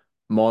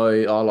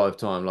our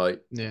lifetime,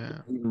 like Yeah,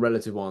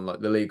 relative one, like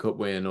the League Cup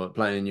win or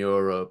playing in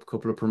Europe, a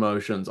couple of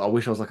promotions. I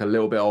wish I was like a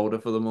little bit older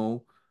for them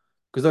all.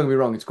 Because don't get me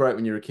wrong, it's great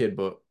when you're a kid,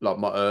 but like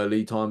my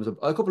early times,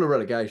 a couple of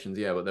relegations,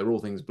 yeah, but they're all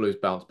things Blues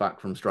bounce back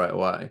from straight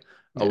away.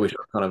 I yeah. wish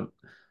I kind of,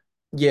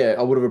 yeah,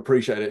 I would have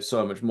appreciated it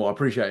so much more. I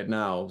appreciate it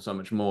now so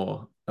much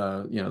more.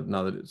 Now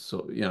that it's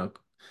sort of,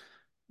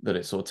 that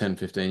it's sort of 10,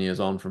 15 years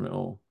on from it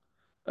all.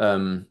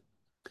 Um,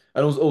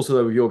 and also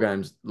though with your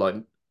games, like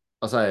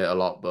I say it a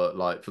lot, but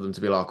like for them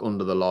to be like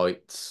under the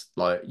lights,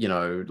 like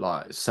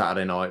like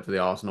Saturday night for the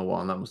Arsenal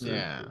one, that must have,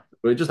 Yeah,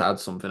 but it just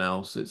adds something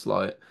else. It's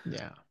like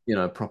yeah.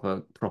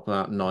 proper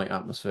night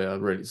atmosphere.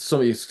 Really,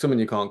 something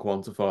you can't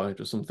quantify.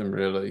 Just something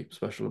really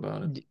special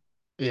about it.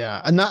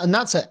 Yeah, and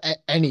that's at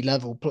any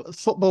level.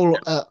 Football,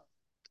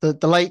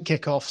 the late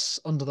kickoffs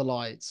under the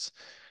lights,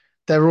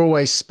 they're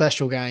always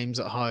special games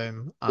at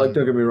home. Like, don't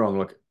And get me wrong.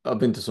 Like, I've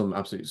been to some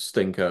absolute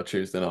stinker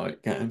Tuesday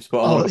night games, but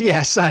I'm on oh about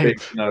yeah, same.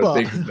 big, But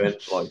big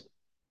event like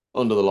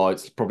under the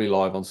lights, probably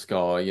live on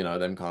Sky.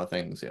 Them kind of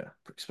things. Yeah,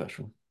 pretty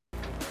special.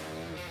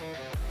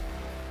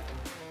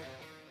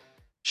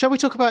 shall we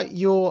talk about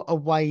your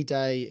away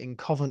day in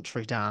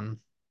Coventry, Dan?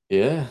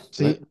 Yeah,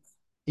 So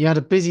you had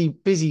a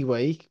busy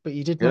week, but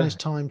you did yeah. manage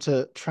time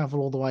to travel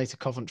all the way to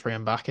Coventry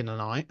and back in the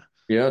night.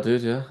 Yeah, I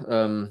did, yeah.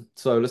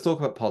 So let's talk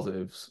about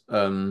positives.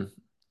 I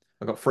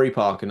got free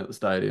parking at the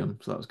stadium,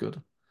 so that was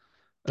good.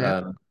 Yeah,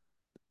 Um,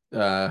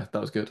 that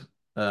was good.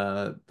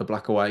 The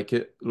black away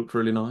kit looked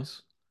really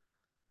nice.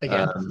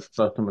 again.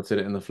 First time I'd seen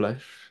it in the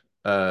flesh.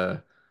 Uh,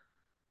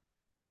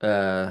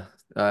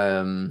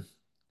 um,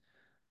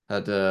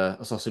 had a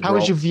sausage How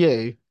was roll. your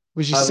view?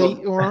 Was your seat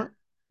Well, all right?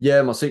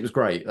 yeah, my seat was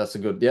great.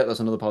 Yeah, that's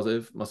another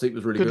positive. My seat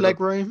was really Good good. leg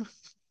room?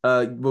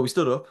 Well, we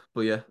stood up,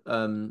 but yeah.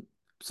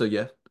 So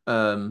yeah.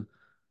 Yeah,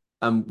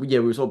 we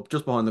were sort of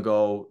just behind the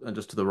goal and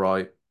just to the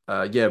right.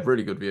 Yeah,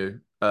 really good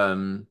view.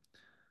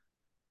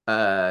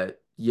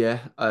 Yeah,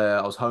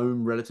 I was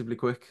home relatively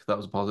quick. That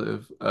was a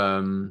positive.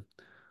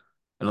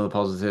 Another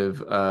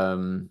positive.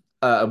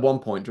 At one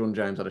point, John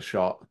James had a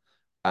shot,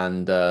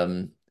 and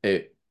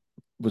it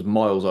was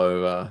miles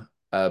over,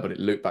 but it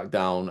looped back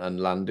down and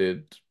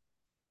landed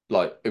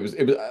like it was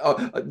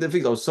the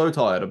thing is, I was so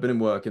tired. I've been in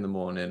work in the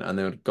morning and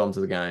then I'd gone to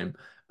the game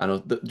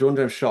and Jordan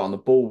James shot and the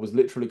ball was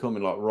literally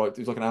coming like right. It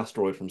was like an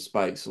asteroid from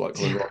space, like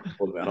coming right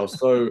towards me. And I was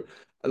so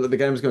the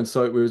game was going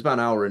so we was about an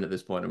hour in at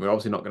this point and we are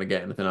obviously not going to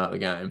get anything out of the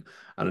game.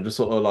 And I just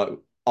sort of like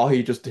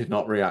I just did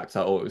not react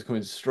at all. It was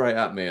coming straight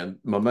at me and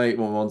my mate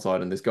on one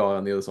side and this guy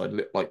on the other side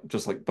like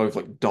just like both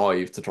like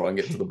dive to try and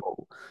get to the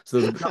ball.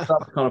 So that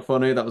was kind of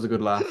funny. That was a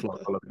good laugh. Like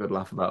I love a good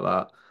laugh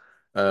about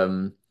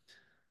that.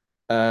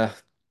 Uh,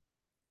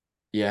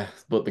 yeah,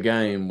 but the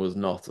game was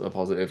not a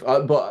positive.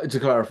 But to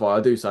clarify,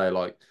 I do say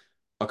like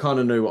I kind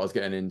of knew what I was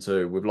getting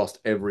into. We've lost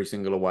every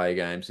single away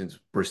game since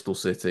Bristol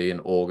City in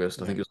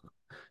August. I think Yeah. it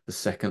was the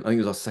second. I think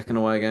it was our second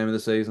away game of the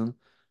season.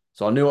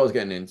 So I knew what I was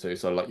getting into.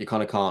 So like you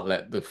kind of can't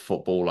let the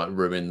football like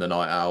ruin the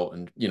night out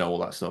and all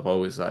that stuff. I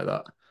always say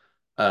that.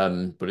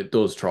 But it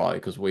does try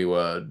because we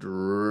were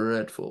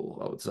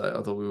dreadful. I would say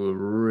I thought we were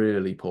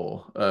really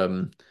poor.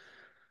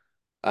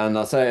 And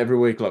I say every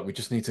week, like we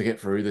just need to get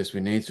through this.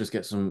 We need to just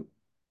get some.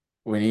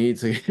 We need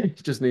to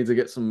just need to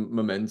get some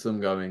momentum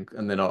going,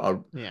 and then I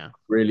Yeah.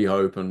 really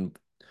hope and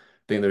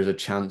think there's a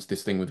chance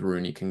this thing with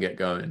Rooney can get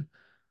going.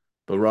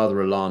 But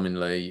rather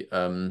alarmingly,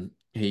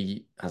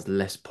 he has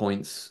less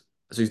points.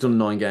 So he's done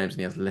 9 games and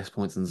he has less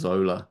points than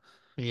Zola.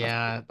 I,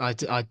 Yeah, I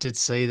did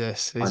see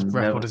this. I His record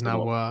never is now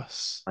thought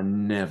worse. I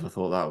never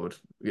thought that would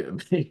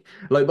get me.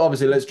 Like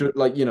obviously let's just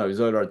like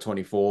Zola had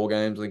 24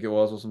 games, I think it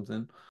was or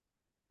something.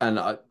 And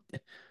I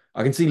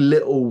can see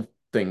little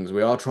things.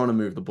 We are trying to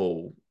move the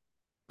ball,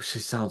 which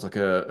sounds like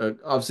it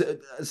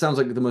sounds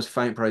like the most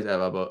faint praise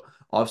ever, but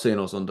I've seen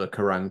us under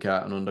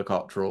Karanka and under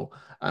Cottrell,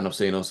 and I've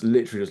seen us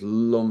literally just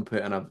lump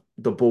it and have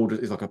the ball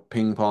just is like a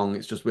ping pong.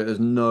 It's just there's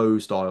no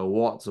style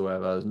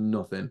whatsoever. There's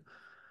nothing.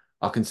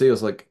 I can see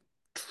us like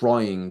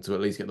trying to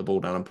at least get the ball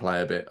down and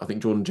play a bit. I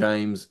think Jordan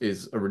James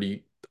is I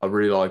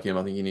really like him.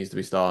 I think he needs to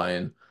be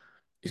starting.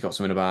 He's got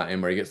something about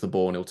him where he gets the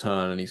ball and he'll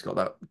turn and he's got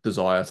that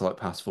desire to like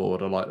pass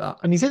forward. I like that.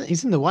 And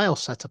he's in the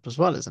Wales setup as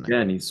well, isn't he?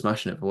 Yeah, and he's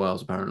smashing it for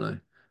Wales apparently.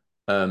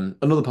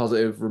 Another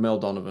positive, Ramel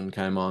Donovan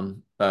came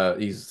on.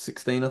 He's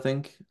 16, I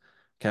think.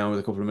 Came on with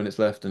a couple of minutes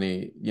left, and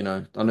I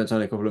know it's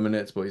only a couple of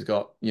minutes, but he's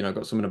got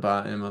something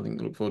about him. I think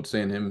look forward to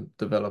seeing him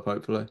develop,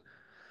 hopefully.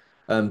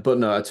 But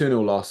no, a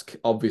 2-0 loss.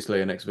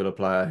 Obviously, an ex-Villa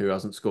player who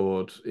hasn't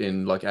scored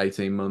in like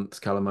 18 months,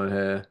 Callum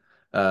O'Hare.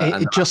 It,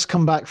 And it just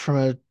come back from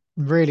a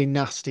really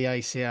nasty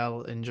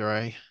ACL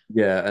injury.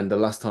 yeah, and the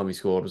last time he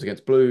scored was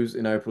against Blues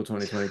in April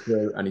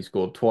 2022, and he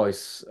scored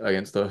twice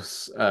against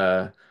us.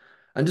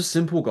 And just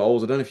simple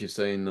goals. I don't know if you've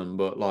seen them,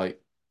 but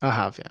like, I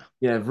have, yeah.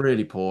 yeah,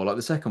 really poor. Like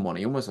the second one,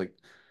 he almost like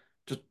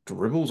just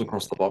dribbles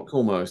across the box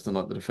almost, and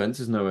like the defense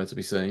is nowhere to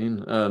be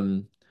seen.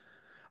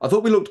 I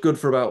thought we looked good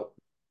for about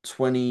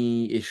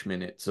 20-ish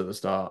minutes at the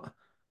start.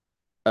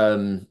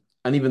 And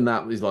even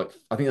that was like,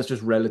 I think that's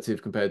just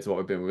relative compared to what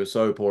we've been. We were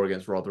so poor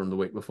against Rotherham the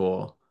week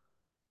before.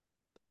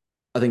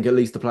 I think at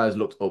least the players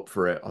looked up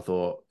for it. I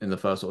thought in the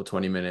first sort of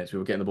 20 minutes, we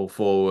were getting the ball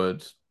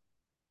forward,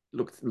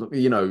 look,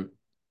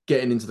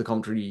 getting into the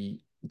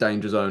Coventry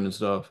danger zone and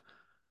stuff.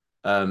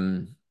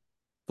 Um,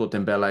 thought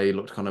Dembele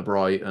looked kind of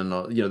bright, and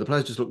the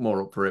players just looked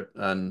more up for it.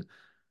 And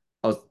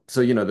there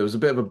was a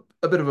bit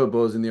of a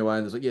buzz in the away,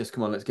 and there's like, yes,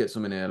 come on, let's get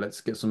some in here,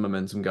 let's get some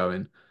momentum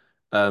going.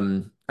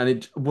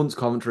 And once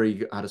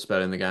Coventry had a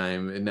spell in the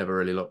game, it never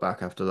really looked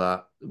back after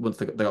that. Once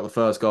they got the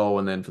first goal,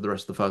 and then for the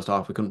rest of the first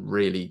half, we couldn't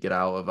really get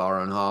out of our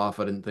own half.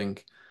 I didn't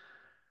think.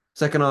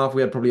 Second half,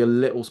 we had probably a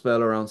little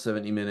spell around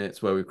 70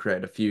 minutes where we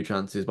created a few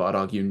chances, but I'd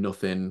argue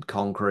nothing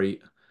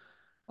concrete.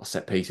 Our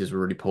set pieces were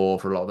really poor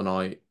for a lot of the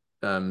night.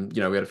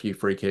 We had a few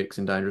free kicks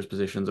in dangerous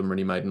positions and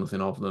really made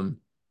nothing of them.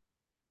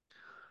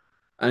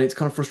 And it's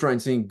kind of frustrating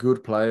seeing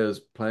good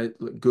players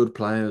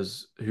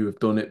who have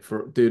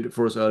did it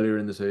for us earlier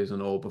in the season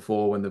or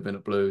before when they've been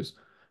at Blues,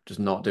 just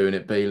not doing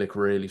it. Bielik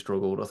really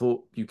struggled. I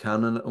thought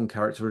Buchanan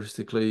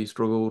uncharacteristically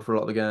struggled for a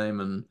lot of the game,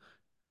 and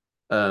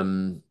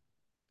it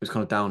was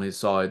kind of down his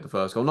side the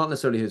first goal. Not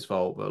necessarily his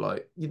fault, but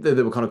like they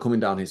were kind of coming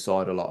down his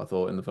side a lot, I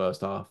thought, in the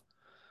first half.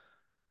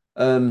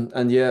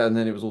 And yeah, and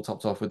then it was all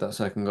topped off with that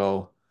second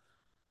goal.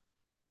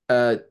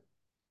 Uh,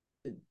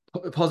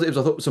 Positives,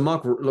 I thought. So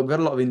look, we had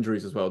a lot of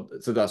injuries as well,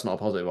 so that's not a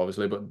positive,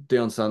 obviously. But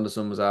Dion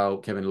Sanderson was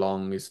out. Kevin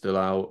Long is still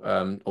out.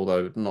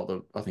 Although not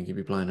that I think he'd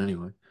be playing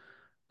anyway.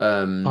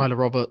 Um, Tyler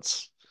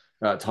Roberts.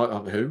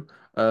 who?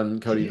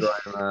 Cody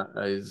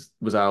Dreimer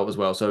was out as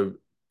well. So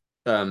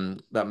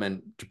that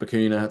meant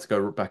Bakuna had to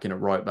go back in at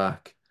right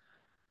back.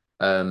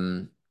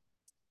 Um,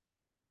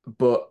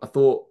 But I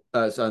thought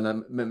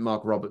and then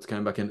Mark Roberts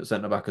came back in at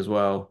centre back as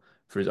well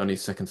for his only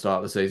second start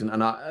of the season.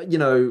 And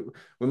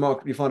when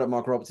you find out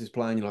Mark Roberts is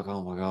playing, you're like,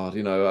 oh my God,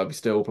 I'd be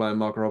still playing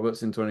Mark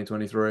Roberts in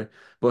 2023.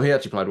 But he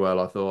actually played well,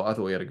 I thought. I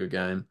thought he had a good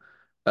game.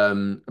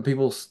 And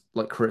people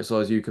like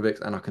criticize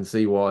Jukovic, and I can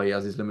see why he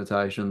has his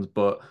limitations,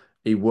 but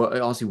he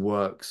honestly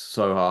works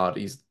so hard.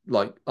 He's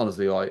like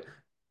honestly like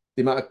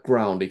the amount of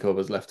ground he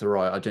covers left to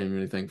right, I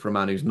genuinely think for a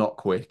man who's not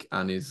quick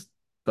and is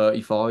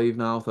 35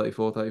 now,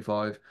 34,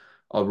 35,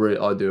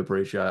 I do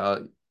appreciate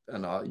it.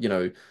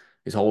 And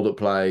his hold up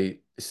play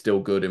is still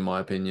good in my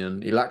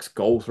opinion. He lacks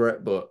goal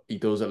threat, but he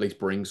does at least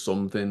bring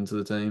something to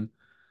the team.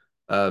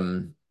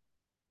 Um,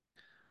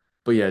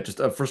 but yeah, just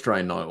a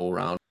frustrating night all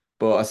round.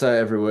 But I say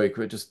it every week,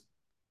 but just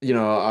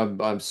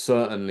I'm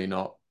certainly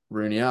not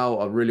Rooney out.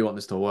 I really want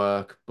this to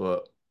work,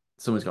 but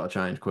something's got to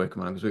change quick,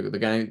 man. Because we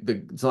got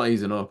it's not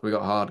easy enough. We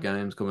got hard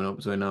games coming up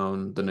between now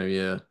and the new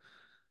year.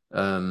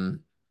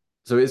 Um,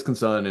 so it is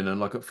concerning, and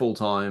like at full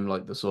time,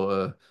 like the sort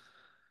of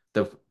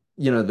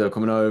they're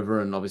coming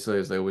over, and obviously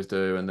as they always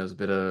do, and there's a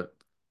bit of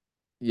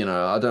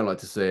I don't like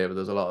to see it, but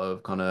there's a lot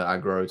of kind of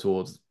aggro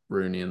towards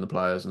Rooney and the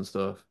players and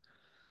stuff.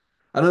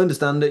 And I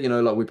understand it,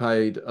 like we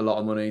paid a lot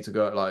of money to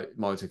go, like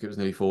my ticket was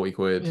nearly 40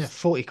 quid. Yeah,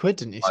 40 quid,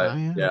 didn't you say?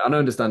 Yeah. Yeah, I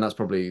understand that's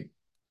probably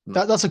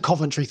not. That's a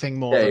Coventry thing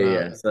more Yeah, than yeah, a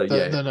yeah. So than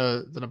yeah, than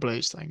a than a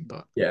Blues thing,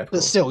 but yeah, of but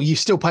course. still, you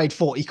still paid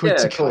 40 quid Yeah,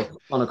 to of go. course.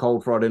 On a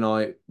cold Friday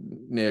night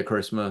near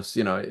Christmas,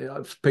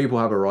 people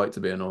have a right to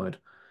be annoyed.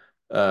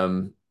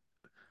 Um,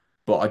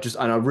 But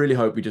I really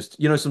hope we just,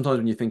 sometimes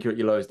when you think you're at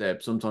your lowest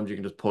ebb, sometimes you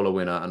can just pull a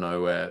win out of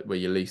nowhere where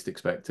you least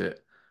expect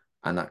it,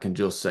 and that can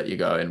just set you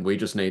going. We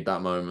just need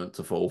that moment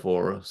to fall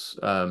for us.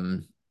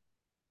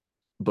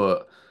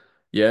 But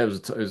yeah, it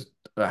was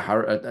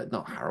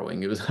not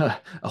harrowing. It was a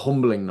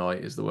humbling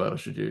night is the word I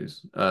should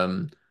use.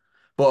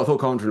 But I thought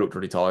Coventry looked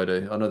really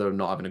tidy. I know they're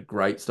not having a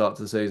great start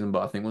to the season,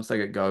 but I think once they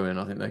get going,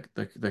 I think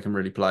they can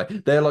really play.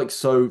 They're like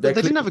so But they're they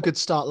clear. didn't have a good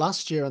start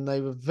last year, and they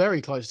were very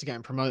close to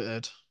getting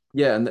promoted.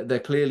 Yeah, and they're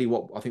clearly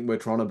what I think we're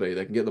trying to be.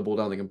 They can get the ball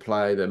down, they can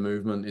play. Their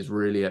movement is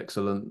really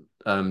excellent.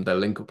 Their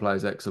link up play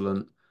is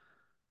excellent.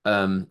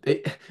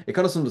 It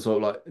kind of sums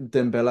up like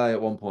Dembele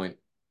at one point.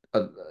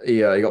 He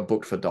got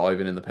booked for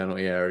diving in the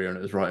penalty area, and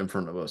it was right in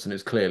front of us, and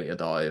it's clearly a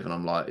dive. And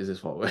I'm like, is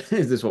this what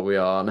is this what we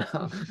are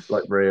now?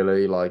 Like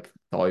really, like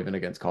diving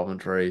against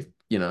Coventry,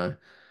 you know?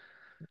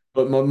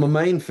 But my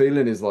main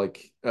feeling is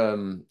like,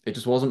 it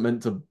just wasn't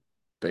meant to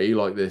be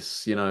like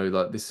this,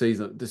 like this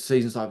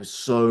season started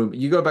so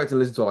you go back to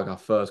listen to like our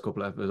first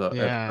couple of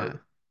Yeah.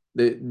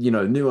 episodes,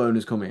 new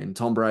owners come in,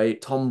 Tom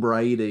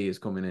Brady is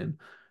coming in,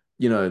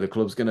 the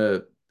club's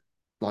gonna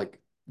like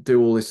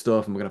do all this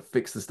stuff and we're gonna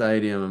fix the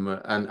stadium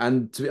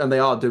and they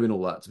are doing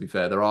all that to be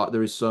fair.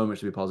 There is so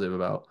much to be positive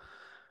about,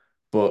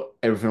 but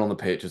everything on the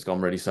pitch has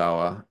gone really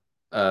sour.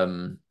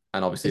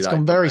 And obviously It's that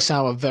gone very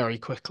sour very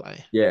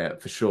quickly. yeah,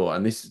 for sure.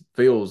 And this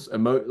feels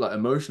like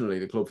emotionally,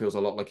 the club feels a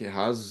lot like it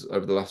has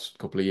over the last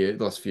couple of years,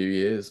 the last few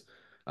years.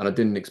 And I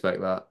didn't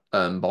expect that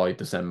by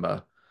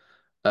December.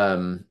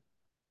 Um,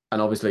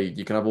 and obviously,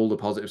 you can have all the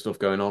positive stuff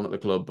going on at the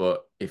club,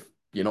 but if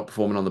you're not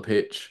performing on the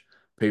pitch,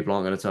 people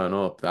aren't going to turn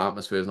up. The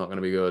atmosphere is not going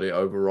to be good. It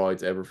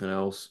overrides everything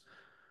else.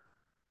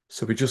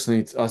 So we just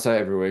need, I say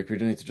it every week, we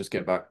do need to just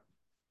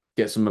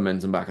get some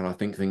momentum back, and I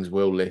think things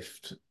will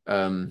lift.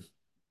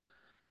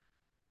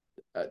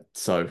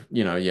 So,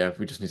 yeah,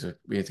 we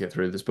need to get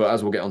through this. But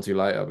as we'll get onto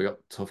later, we got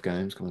tough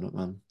games coming up,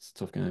 man. It's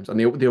tough games. And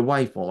the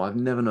away form, I've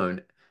never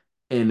known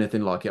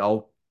anything like it.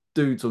 I'll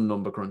do some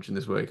number crunching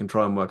this week and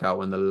try and work out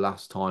when the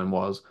last time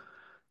was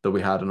that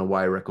we had an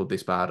away record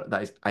this bad.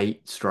 That is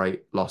 8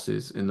 straight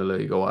losses in the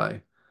league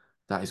away.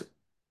 That is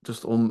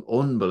just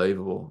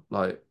unbelievable.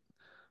 Like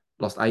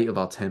lost 8 of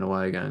our 10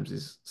 away games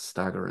is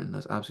staggering.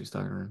 That's absolutely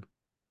staggering.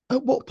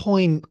 At what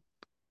point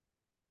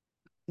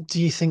do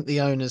you think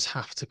the owners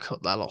have to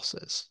cut their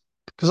losses?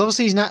 Because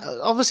obviously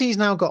he's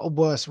now got a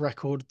worse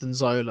record than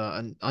Zola,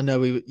 and I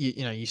know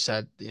you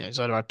said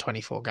Zola had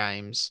 24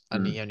 games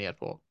and Mm. he only had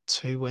what,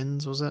 2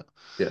 wins, was it?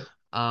 Yeah.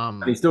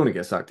 And he Um, still didn't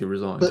get sacked, he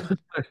resigned. but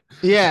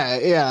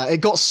yeah, it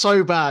got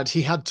so bad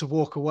he had to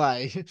walk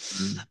away.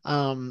 Mm.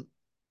 Um,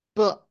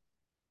 but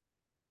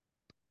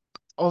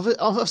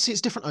obviously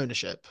it's different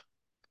ownership.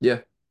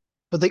 Yeah.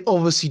 But they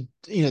obviously,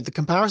 the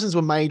comparisons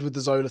were made with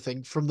the Zola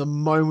thing from the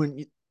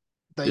moment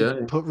they Yeah.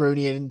 put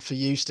Rooney in for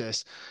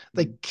Eustace.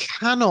 They Mm.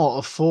 cannot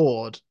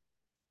afford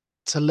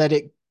to let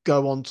it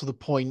go on to the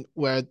point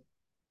where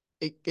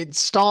it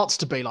starts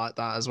to be like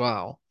that as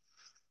well.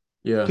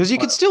 Yeah. Because you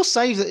could still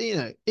save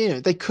that,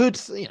 they could,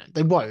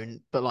 they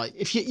won't, but like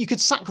if you could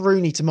sack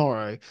Rooney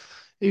tomorrow,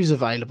 who's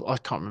available? I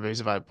can't remember who's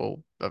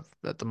available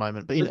at the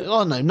moment, but I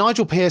don't know.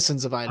 Nigel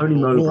Pearson's Tony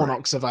available, or Mowbray.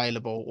 Warnock's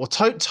available, or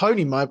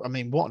Tony Mowbray. I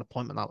mean, what an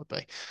appointment that would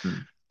be.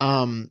 Mm.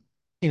 Um,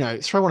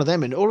 throw one of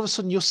them in. All of a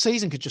sudden, your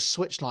season could just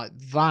switch like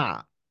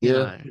that.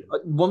 Yeah.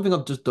 One thing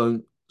I just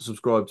don't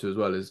subscribe to as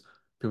well is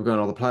people going,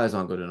 "Oh, the players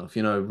aren't good enough."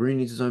 Rooney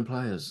needs his own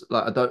players.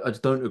 Like I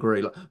just don't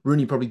agree. Like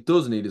Rooney probably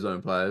does need his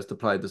own players to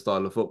play the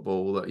style of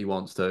football that he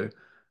wants to, and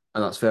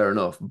that's fair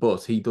enough.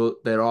 But he does.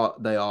 There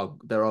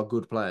are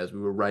good players. We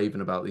were raving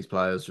about these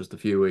players just a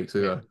few weeks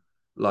Yeah. ago,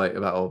 like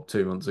about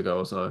 2 months ago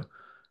or so.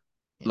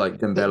 Yeah. Like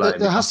There, Dembele.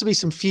 there has to be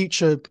some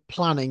future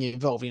planning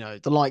involved.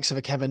 The likes of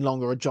a Kevin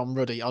Long or a John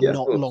Ruddy are Yeah, of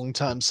not course.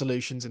 long-term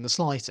solutions in the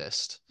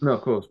slightest. No,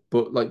 of course,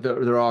 but like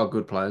there are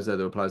good players there.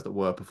 There were players that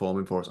were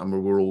performing for us, and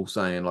we're all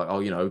saying like,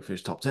 oh,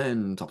 finish top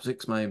 10, top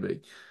six,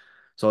 maybe.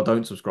 So I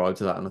don't subscribe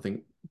to that, and I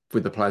think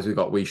with the players we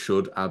got, we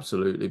should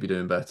absolutely be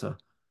doing better.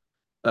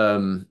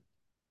 Um,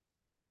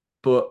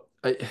 but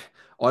I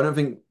don't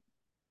think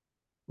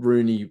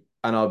Rooney,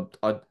 and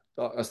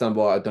I stand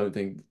by. I don't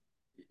think,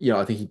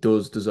 I think he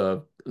does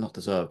deserve, not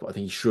deserve, but I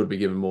think he should be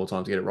given more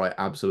time to get it right.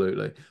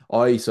 Absolutely.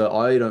 I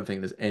don't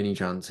think there's any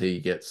chance he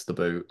gets the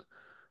boot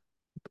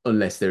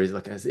unless there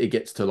is it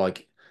gets to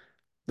like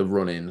the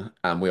running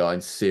and we are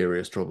in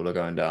serious trouble of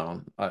going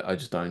down. I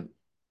just don't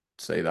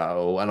see that at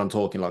all. And I'm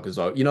talking like a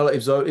Zola. Like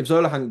if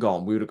Zola hadn't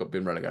gone, we would have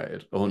been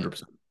relegated Yeah.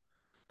 100%.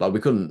 Like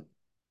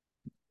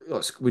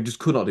we just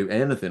could not do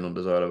anything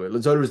under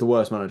Zola. Zola is the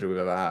worst manager we've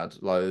ever had.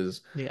 Like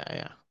there's Yeah,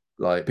 yeah.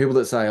 like people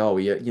that say, oh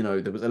yeah,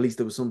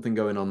 there was something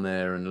going on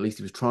there, and at least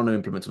he was trying to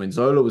implement something.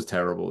 Zola was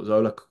terrible.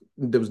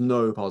 There was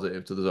no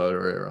positive to the Zola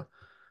era.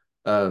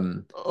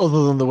 Um,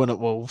 Other than the win at the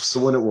Wolves.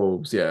 one at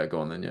Wolves, yeah,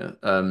 go on then, yeah.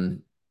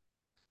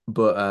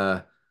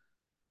 But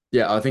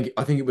yeah, I think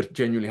it would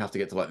genuinely have to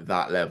get to like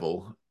that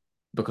level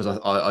because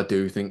I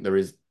do think there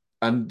is,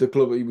 and the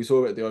club we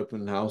saw it at the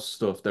open house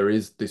stuff. There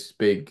is this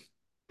big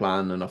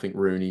plan, and I think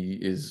Rooney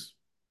is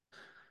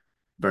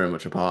very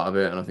much a part of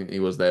it, and I think he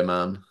was their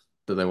man.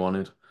 that they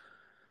wanted.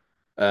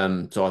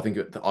 So I think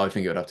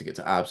it would have to get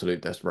to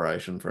absolute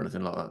desperation for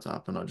anything like that to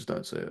happen. I just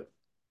don't see it.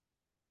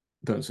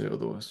 Don't see it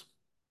otherwise.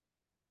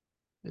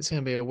 It's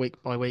going to be a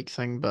week by week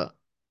thing, but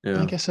I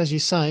Yeah. guess as you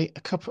say,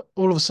 a couple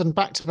all of a sudden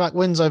back to back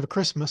wins over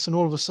Christmas, and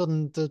all of a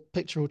sudden the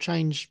picture will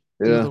change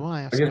the Yeah. other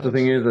way, I I guess the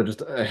thing suppose. is, I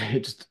just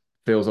it just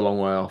feels a long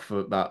way off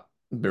of that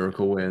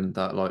miracle win,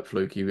 that like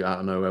fluky out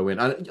of nowhere win.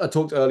 And I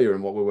talked earlier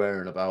in what we're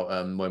wearing about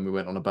when we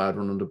went on a bad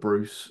run under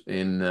Bruce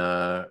in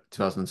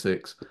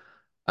 2006,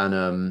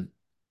 and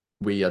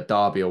we had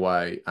Derby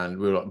away, and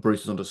we were like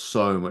Bruce was under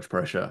so much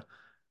pressure,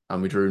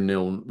 and we drew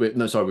nil.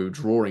 No, sorry, we were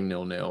drawing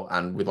 0-0,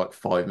 and with like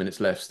 5 minutes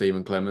left,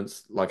 Stephen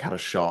Clements like had a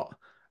shot,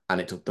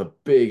 and it took the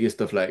biggest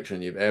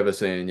deflection you've ever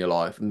seen in your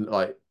life, and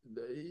like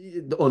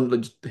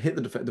just hit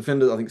the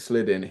defender. I think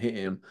slid in, hit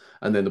him,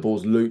 and then the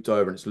ball's looped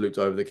over, and it's looped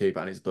over the keeper,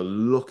 and it's the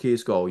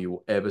luckiest goal you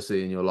will ever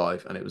see in your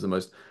life, and it was the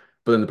most.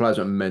 But then the players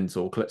went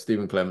mental.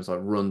 Stephen Clements like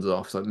runs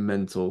off, it's like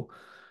mental,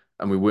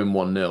 and we win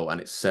 1-0, and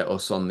it set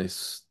us on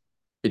this.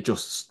 It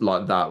just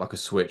like that, like a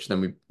switch. Then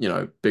we,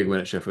 big win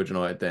at Sheffield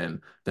United,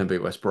 then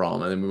beat West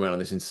Brom, and then we went on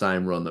this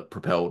insane run that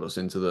propelled us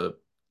into the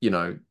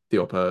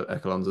upper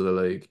echelons of the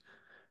league.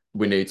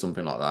 We need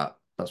something like that.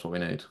 That's what we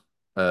need.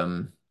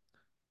 Um,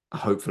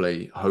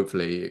 hopefully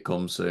it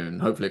comes soon.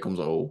 Hopefully it comes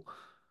at all.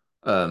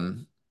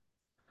 Um,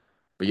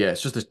 but yeah,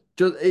 it's just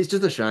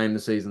a shame the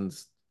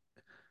season's.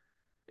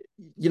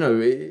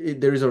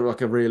 There is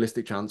like a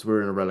realistic chance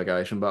we're in a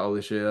relegation battle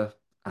this year,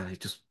 and it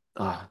just,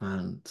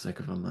 man, sick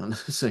of them, man,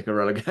 sick of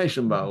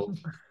relegation battles.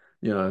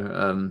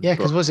 Yeah, But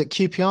because was it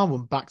QPR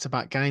won back to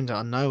back games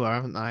out of nowhere,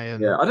 haven't they?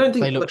 yeah, And they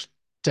like, looked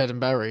dead and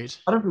buried.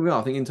 I don't think we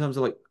are. I think in terms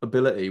of like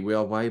ability, we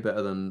are way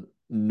better than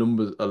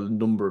a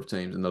number of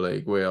teams in the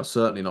league. We are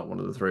certainly not one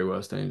of the three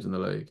worst teams in the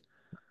league.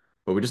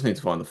 But we just need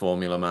to find the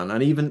formula, man.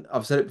 And even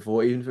I've said it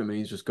before, even if it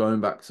means just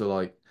going back to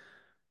like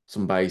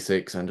some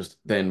basics and just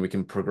then we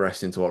can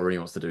progress into what really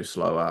wants to do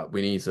slower.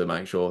 We need to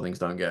make sure things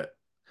don't get.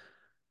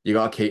 You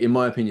gotta keep, in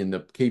my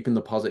opinion, keeping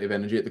the positive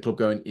energy at the club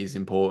going is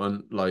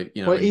important. Like,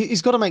 Well, when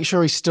he's got to make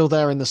sure he's still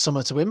there in the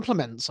summer to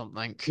implement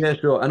something. yeah,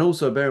 sure. And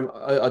also,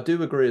 I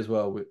do agree as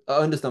well. I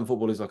understand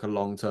football is like a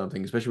long-term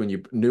thing, especially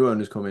when new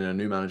owners come in and a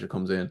new manager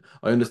comes in.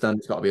 I understand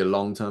it's got to be a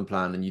long-term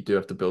plan, and you do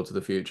have to build to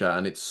the future,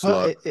 and it's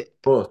But slow.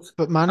 But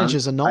but and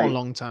managers are not a hey,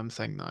 long term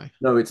thing though.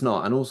 no, it's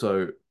not. And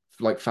also,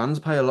 like fans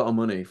pay a lot of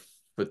money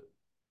for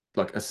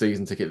like a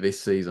season ticket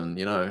this season.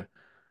 You know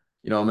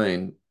what I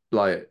mean?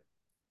 Like,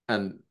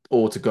 and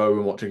or to go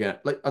and watch again.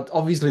 Like,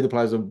 obviously the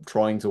players are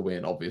trying to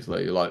win,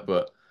 obviously. Like,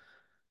 but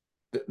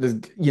there's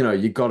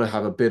you got to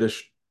have a bit of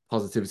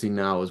positivity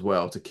now as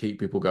well to keep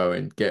people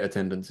going, get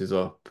attendances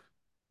up.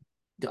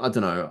 I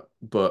don't know,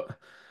 but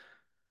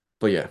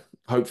yeah,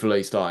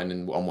 hopefully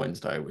starting on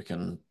Wednesday we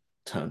can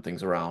turn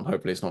things around.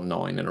 Hopefully it's not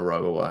 9 in a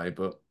row away,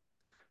 but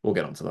we'll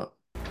get onto that.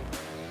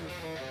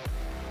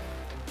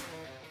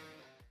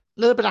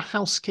 A little bit of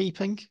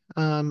housekeeping.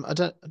 I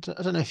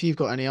don't know if you've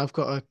got any. I've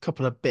got a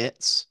couple of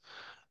bits.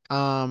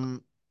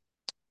 Um,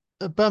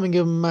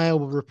 Birmingham Mail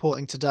were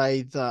reporting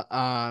today that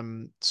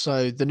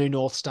so the new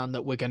North Stand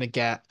that we're going to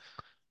get,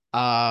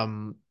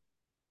 um,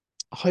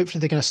 hopefully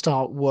they're going to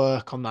start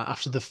work on that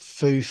after the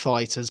Foo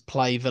Fighters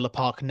play Villa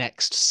Park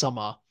next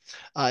summer.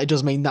 It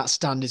does mean that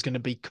stand is going to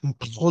be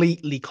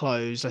completely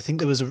closed. I think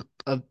there was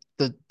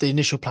the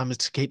initial plan was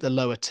to keep the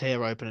lower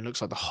tier open. It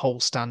looks like the whole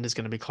stand is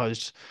going to be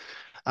closed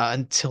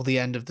until the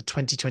end of the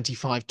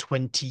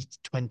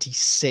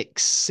 2025-2026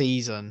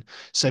 season.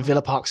 So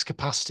Villa Park's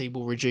capacity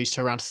will reduce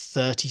to around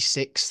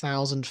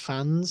 36,000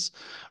 fans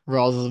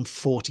rather than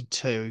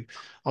 42.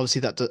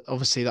 Obviously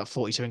that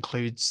 42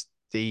 includes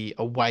the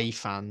away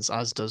fans,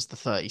 as does the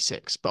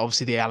 36. But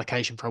obviously the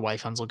allocation for away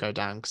fans will go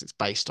down because it's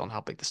based on how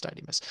big the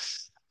stadium is.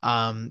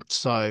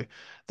 So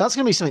that's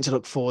going to be something to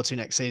look forward to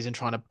next season,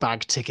 trying to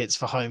bag tickets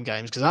for home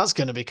games because that's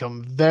going to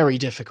become very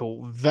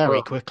difficult very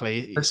Well,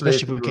 quickly, especially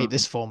especially if if we you keep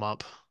this form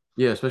up.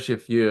 yeah, especially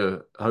if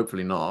you're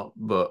hopefully not,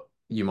 but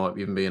you might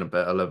even be in a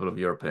better level of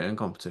European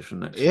competition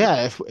next year.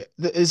 Yeah,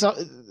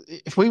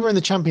 if we were in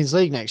the Champions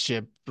League next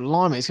year,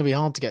 blimey, it's going to be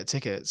hard to get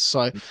tickets.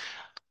 So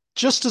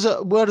just as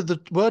a word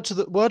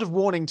of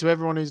warning to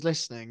everyone who's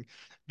listening,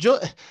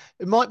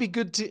 it might be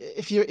good to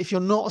if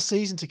you're not a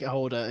season ticket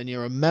holder and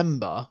you're a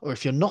member, or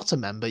if you're not a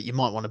member, you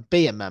might want to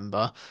be a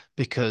member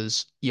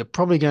because you're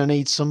probably going to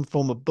need some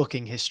form of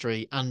booking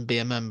history and be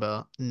a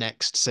member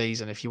next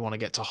season if you want to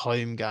get to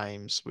home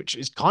games, which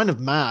is kind of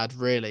mad,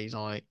 really.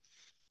 Like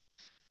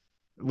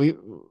we,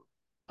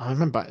 I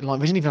remember like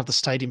we didn't even have the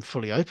stadium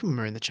fully open when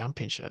we were in the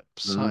championship,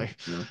 so.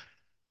 Yeah.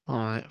 All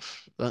right,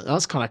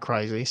 that's kind of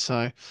crazy.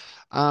 So,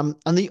 and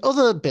the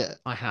other bit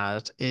I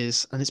had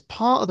is, and it's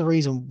part of the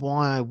reason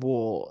why I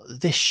wore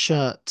this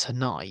shirt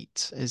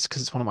tonight is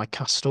because it's one of my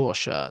Castor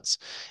shirts.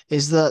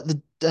 Is that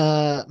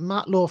the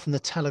Matt Law from the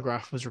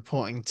Telegraph was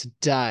reporting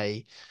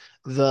today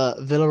that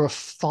Villa are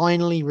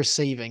finally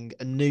receiving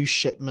a new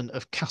shipment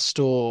of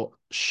Castor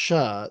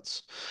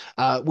shirts,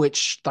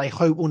 which they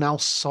hope will now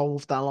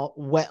solve that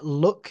wet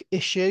look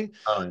issue.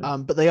 Oh yeah.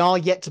 But they are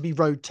yet to be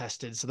road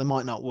tested, so they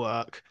might not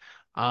work.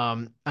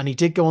 And he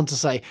did go on to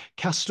say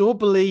Castor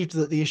believed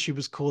that the issue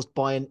was caused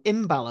by an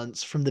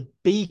imbalance from the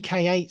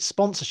BK8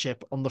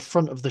 sponsorship on the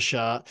front of the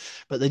shirt,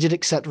 but they did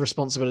accept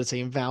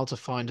responsibility and vow to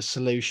find a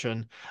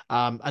solution.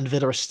 And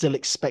Villa are still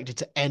expected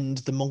to end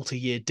the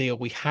multi-year deal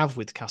we have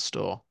with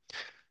Castor.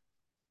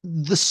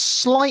 The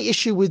slight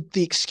issue with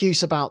the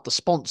excuse about the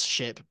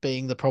sponsorship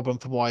being the problem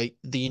for why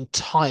the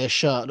entire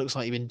shirt looks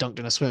like you've been dunked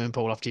in a swimming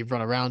pool after you've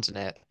run around in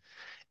it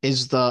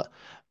is that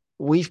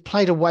we've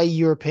played away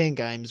European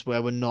games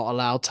where we're not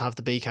allowed to have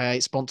the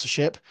BK8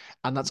 sponsorship,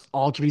 and that's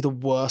arguably the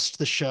worst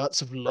the shirts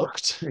have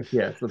looked.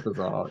 Yeah, it's a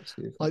bizarre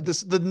excuse. Like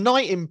this, the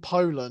night in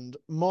Poland,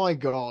 my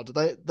God,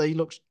 they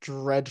looked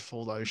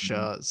dreadful, those Mm.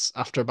 shirts,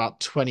 after about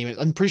 20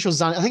 minutes. I'm pretty sure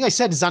I think I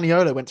said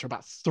Zaniolo went through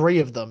about three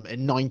of them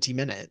in 90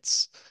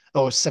 minutes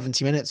or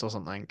 70 minutes or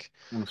something.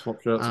 Want to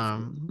swap shirts with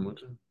Um,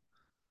 much?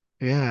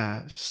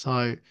 yeah,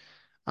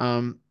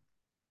 um,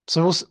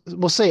 so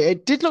we'll see.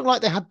 It did look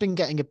like they had been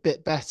getting a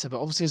bit better,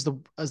 but obviously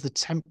as the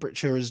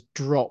temperature has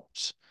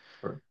dropped,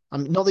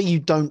 not that you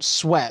don't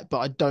sweat,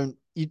 but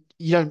you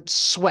don't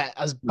sweat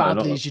as No, not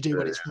badly that. as you do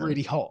when it's Yeah,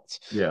 really hot.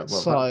 yeah. Well, that,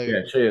 So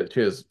yeah.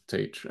 Cheers,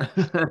 teach.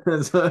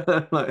 It's,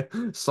 like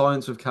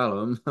science with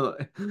Callum.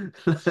 Like,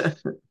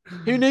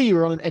 who knew you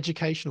were on an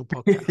educational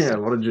yeah,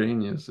 podcast? what a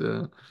genius.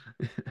 Yeah.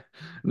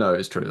 No,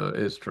 it's true though. It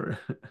is true.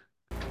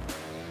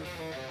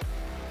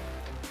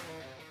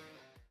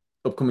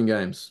 Upcoming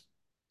games.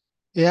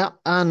 Yeah,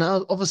 and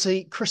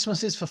obviously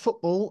Christmas is for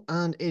football,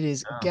 and it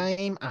is Yeah.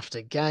 game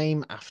after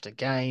game after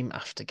game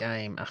after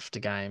game after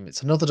game.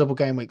 It's another double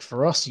game week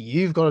for us.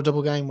 You've got a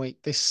double game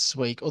week this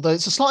week, although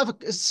it's a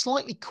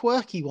slightly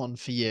quirky one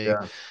for you.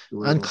 Yeah. The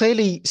weird And one.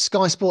 clearly,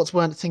 Sky Sports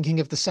weren't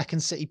thinking of the Second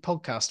City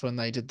podcast when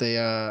they did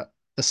the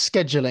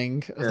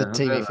scheduling of the Yeah, how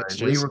TV dare they? We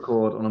fixtures.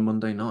 record on a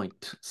Monday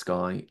night,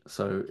 Sky.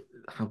 So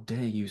how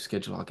dare you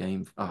schedule our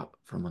game up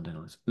for a Monday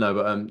night? No,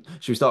 but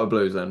should we start with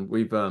Blues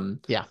then?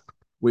 Yeah,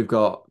 We've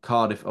got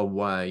Cardiff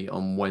away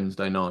on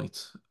Wednesday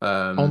night.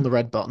 on the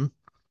red button.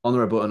 On the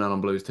Red Button and on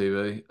Blues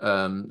TV.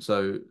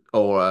 So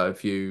or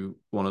if you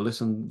want to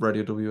listen,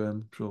 Radio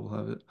WM, sure we'll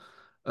have it.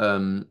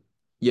 Um,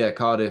 yeah,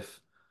 Cardiff.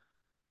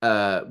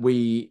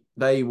 We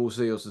they will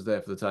see us as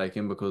there for the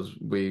taking because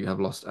we have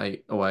lost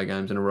 8 away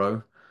games in a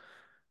row.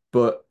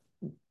 But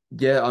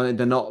yeah, I mean,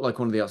 they're not like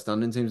one of the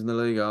outstanding teams in the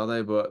league, are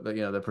they? But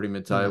they're pretty No.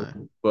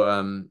 mid-table.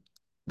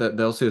 But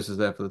they'll see us as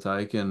there for the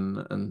take,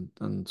 and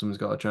something's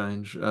got to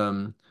change.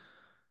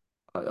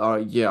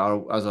 Yeah,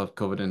 as I've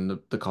covered in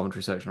the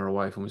commentary section, our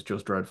away form is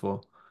just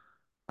dreadful,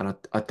 and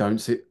I don't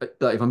see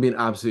like if I'm being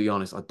absolutely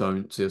honest, I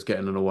don't see us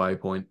getting an away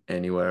point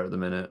anywhere at the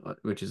minute,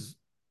 which is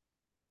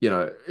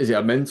is it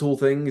a mental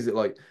thing? Is it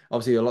like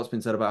obviously a lot's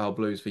been said about how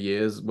Blues for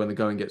years when the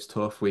going gets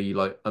tough, we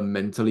like are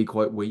mentally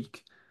quite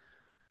weak.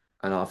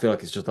 And I feel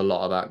like it's just a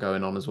lot of that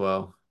going on as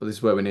well. But this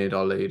is where we need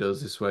our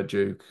leaders. This is where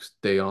Duke,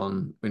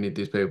 Dion, we need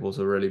these people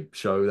to really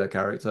show their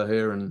character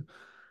here and,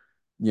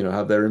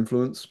 have their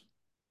influence.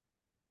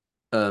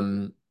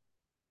 Um,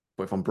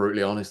 but if I'm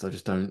brutally honest, I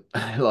just don't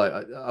like.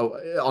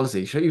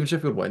 Honestly, even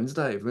Sheffield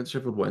Wednesday. If we went to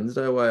Sheffield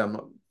Wednesday away, I'm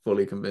not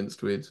fully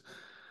convinced we'd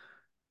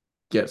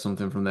get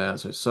something from there.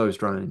 So it's so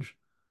strange.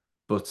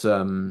 But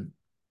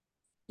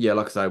yeah,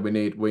 like I say, we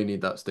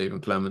need that Stephen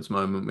Clements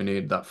moment. We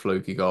need that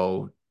fluky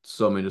goal,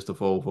 something just to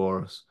fall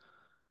for us.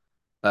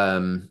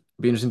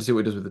 Be interesting to see what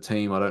he does with the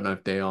team. I don't know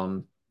if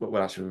Dion will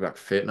actually be back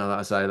fit now that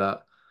I say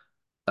that.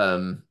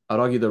 I'd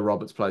argue that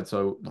Roberts played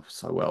not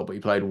so well, but he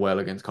played well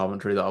against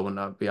Coventry that I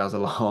wouldn't be as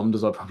alarmed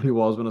as I probably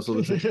was when I saw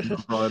the team on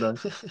Friday.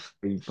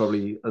 He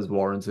probably has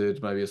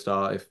warranted maybe a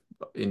start if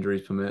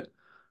injuries permit.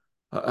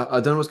 I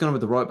don't know what's going on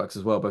with the right backs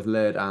as well. Both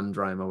Laird and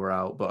Dramer were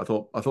out, but I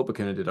thought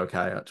Bakuna did okay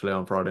actually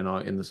on Friday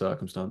night in the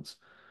circumstance.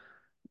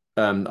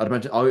 I'd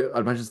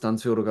imagine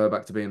Stansfield will go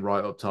back to being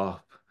right up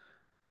top.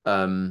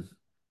 Um,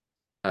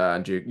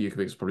 and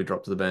Jukovic probably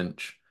dropped to the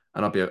bench,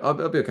 and I'll be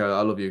okay.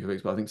 I love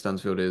Jukovic, but I think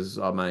Stansfield is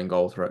our main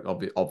goal threat,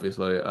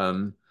 obviously.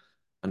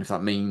 And if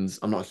that means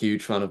I'm not a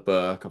huge fan of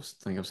Burke,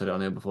 think I've said it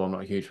on here before. I'm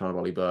not a huge fan of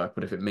Ollie Burke,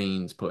 but if it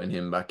means putting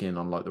him back in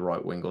on like the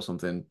right wing or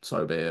something,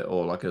 so be it.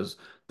 Or like as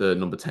the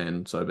number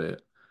 10, so be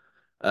it.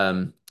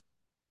 Um,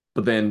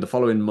 but then the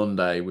following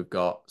Monday we've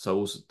got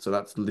so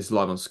this is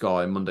live on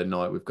Sky. Monday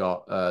night we've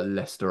got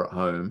Leicester at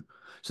home.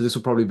 So this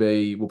we'll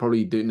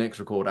probably do next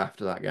record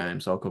after that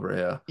game. So I'll cover it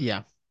here.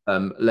 Yeah.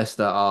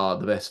 Leicester are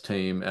the best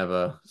team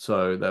ever,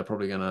 so they're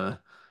probably gonna.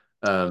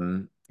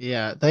 Um,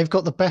 Yeah, they've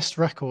got the best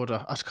record.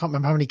 I can't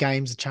remember how many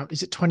games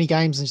is it 20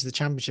 games into the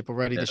championship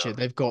already this yeah, year?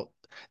 They've got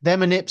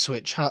them and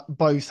Ipswich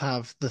both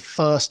have the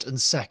first and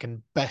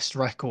second best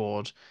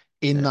record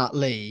in yeah, that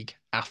league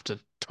after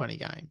 20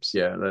 games.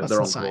 yeah, they're That's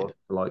on insane. course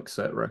to like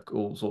set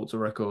all sorts of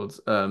records.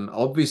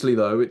 Obviously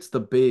though, it's the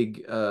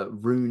big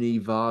Rooney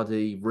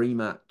Vardy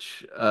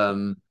rematch.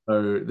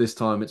 So this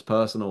time it's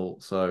personal.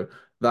 So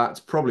that's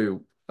probably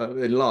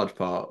in large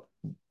part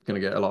going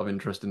to get a lot of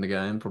interest in the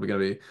game. Probably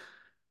going to be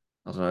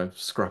I don't know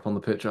scrap on the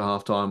pitch at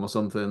half time or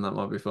something. That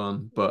might be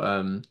fun. But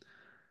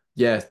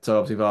yeah, so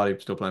obviously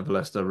Vardy still playing for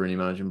Leicester, Rooney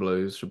managing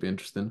Blues should be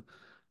interesting.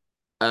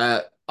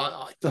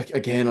 Like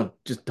again, I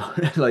just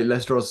don't like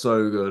Leicester are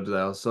so good. They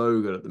are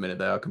so good at the minute.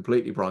 They are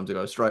completely primed to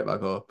go straight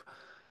back up.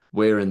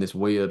 We're in this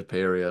weird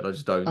period. I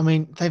just I don't.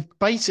 mean, they've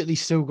basically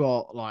still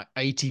got like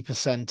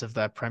 80% of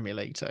their Premier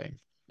League team.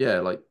 Yeah,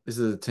 like this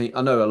is a team.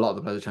 I know a lot of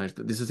the players have changed,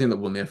 but this is a team that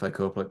won the FA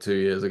Cup like 2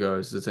 years ago.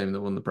 This is a team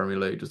that won the Premier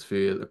League just a few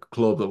years. A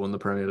club that won the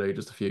Premier League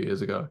just a few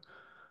years ago.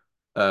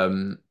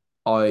 Um,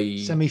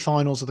 I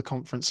Semi-finals of the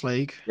Conference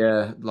League.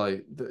 yeah,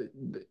 like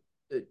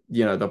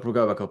you know they'll probably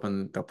go back up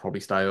and they'll probably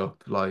stay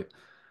up. Like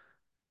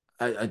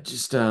I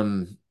just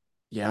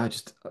yeah, I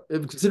just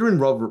considering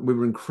Rotherham, we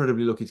were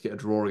incredibly lucky to get a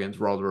draw against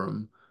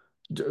Rotherham.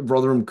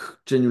 Rotherham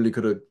genuinely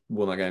could have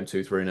won that game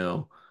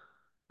 2-3-0,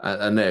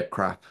 and they're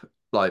crap.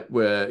 Like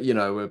we're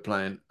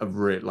playing a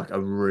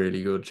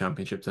really good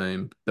championship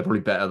team. They're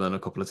probably better than a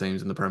couple of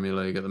teams in the Premier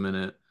League at the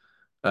minute.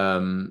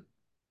 Um,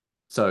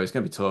 so it's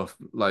gonna be tough.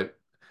 Like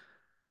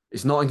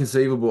it's not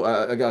inconceivable.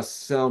 I guess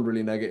sound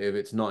really negative.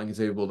 It's not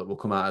inconceivable that we'll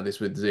come out of this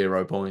with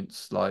 0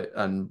 points.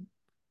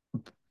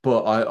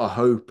 But I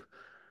hope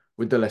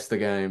with the Leicester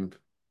game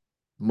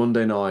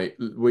Monday night,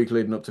 week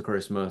leading up to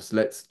Christmas,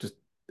 let's just.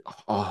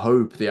 I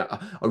hope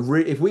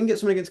if we can get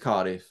something against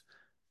Cardiff,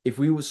 if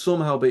we would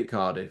somehow beat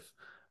Cardiff,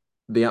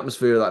 the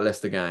atmosphere of that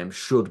Leicester game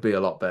should be a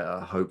lot better.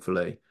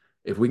 Hopefully,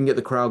 if we can get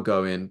the crowd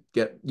going,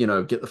 get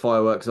the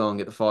fireworks on,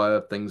 get the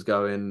fire things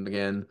going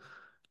again,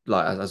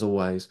 like as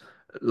always,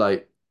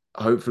 like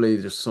hopefully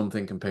just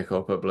something can pick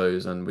up at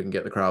Blues and we can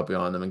get the crowd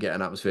behind them and get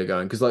an atmosphere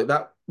going. Because like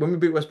that when we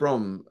beat West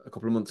Brom a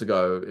couple of months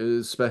ago, it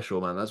was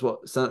special, man. That's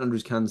what St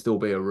Andrews can still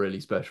be a really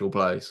special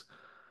place.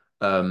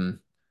 Um,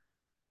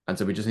 and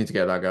so we just need to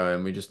get that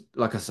going. We just,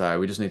 like I say,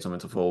 we just need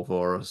something to fall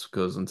for us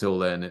because until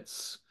then,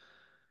 it's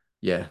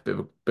yeah, bit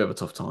of a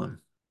tough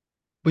time.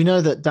 We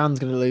know that Dan's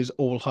going to lose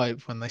all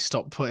hope when they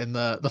stop putting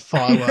the Yeah,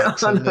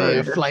 fireworks I and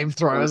the know.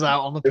 flamethrowers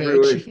out on the Every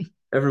pitch. week,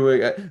 every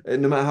week,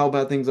 no matter how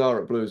bad things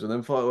are at Blues, when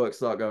then fireworks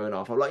start going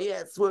off, I'm like,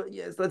 yes,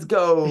 yes, let's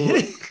go.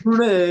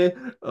 Hooray.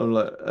 I'm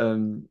like,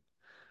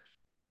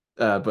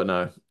 but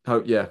no,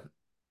 hope, yeah.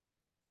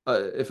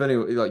 If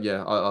anyone, like,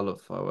 yeah, I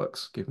love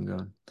fireworks. Keep them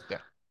going. Yeah.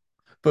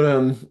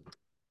 But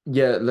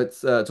yeah,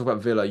 let's talk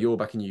about Villa. You're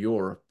back in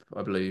Europe,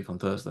 I believe, on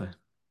Thursday.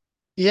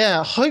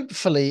 Yeah,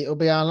 hopefully it'll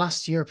be our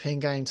last European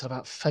game till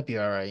about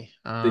February.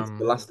 It's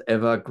the last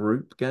ever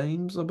group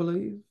games, I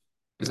believe.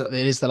 Is that?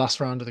 It is the last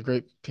round of the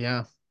group.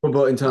 Yeah.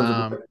 But in terms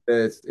of, Um,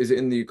 is it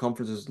in the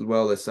conference as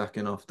well? They're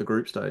sacking off the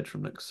group stage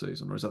from next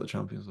season, or is that the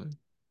Champions League?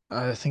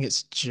 I think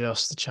it's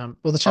just the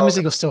Well, the Oh, Champions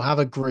League will still have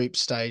a group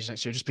stage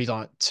next year. It'll just be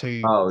like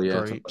two oh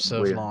yeah, it's a groups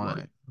of weird like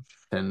like.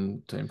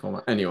 10 team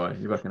format. Anyway,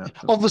 you're back in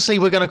action. Obviously,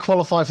 we're going to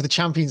qualify for the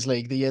Champions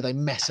League the year they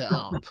mess it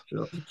up.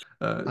 Sure.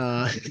 Uh,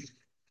 Uh,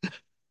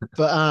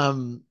 but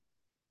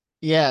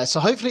yeah. So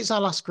hopefully it's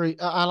our last group,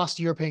 our last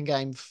European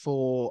game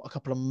for a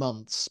couple of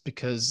months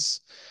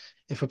because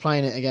if we're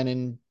playing it again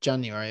in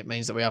January, it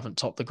means that we haven't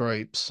topped the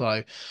group.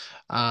 So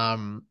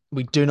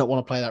we do not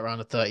want to play that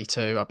round of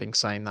 32. I've been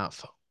saying that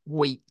for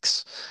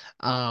weeks.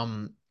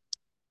 Um,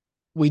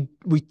 we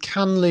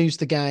can lose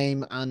the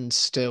game and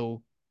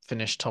still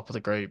finish top of the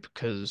group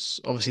because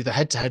obviously the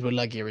head-to-head with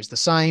Legia is the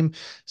same.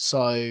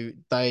 So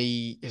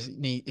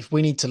if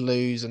we need to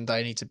lose and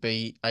they need to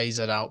beat AZ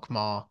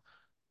Alkmaar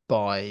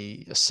by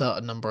a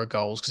certain number of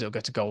goals because it'll go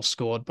to goals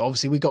scored. But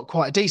obviously we got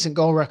quite a decent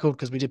goal record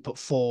because we did put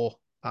four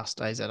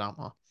past AZ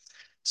Alkmaar. yeah.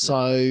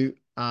 So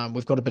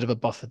we've got a bit of a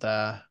buffer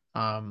there.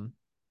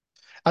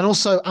 And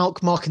also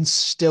Alkmaar can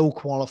still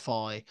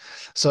qualify.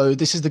 So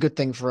this is the good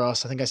thing for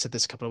us. I think I said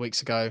this a couple of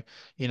weeks ago.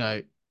 You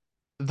know,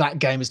 that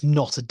game is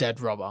not a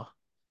dead rubber.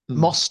 Hmm.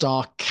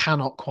 Mostar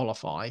cannot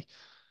qualify,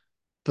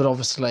 but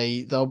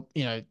obviously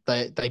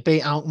they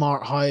beat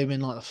Alkmaar at home in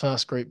like the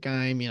first group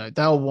game.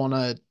 They'll want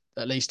to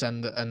at least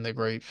end the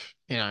group.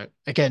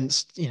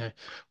 Against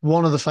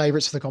one of the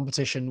favourites for the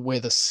competition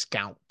with a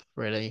scalp.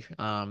 Really,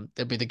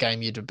 it'd be the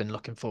game you'd have been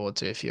looking forward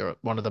to if you're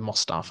one of the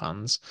Mostar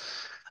fans.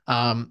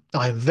 I'm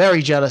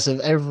very jealous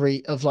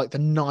of like the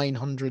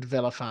 900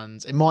 Villa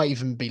fans. It might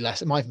even be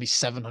less. It might even be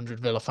 700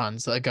 Villa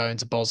fans that are going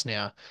to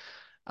Bosnia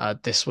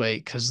this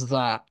week because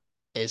that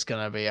is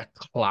going to be a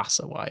class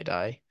away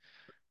day.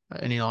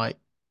 And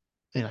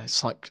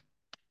it's like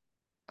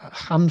a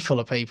handful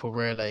of people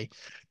really.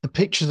 The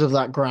pictures of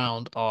that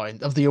ground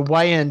of the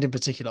away end in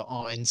particular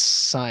are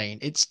insane.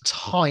 It's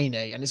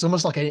tiny and it's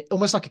almost like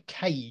a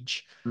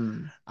cage.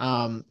 Hmm.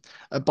 By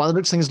the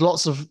looks of things,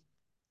 lots of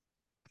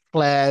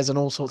flares and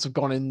all sorts have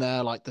gone in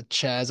there. Like the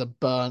chairs are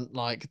burnt.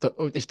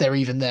 If they're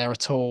even there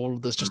at all,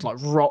 there's just Hmm. like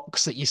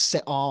rocks that you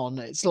sit on.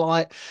 It's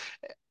like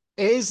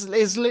it's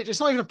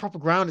not even a proper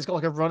ground. It's got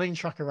like a running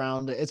track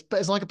around it.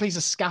 It's like a piece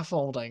of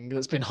scaffolding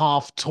that's been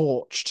half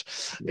torched,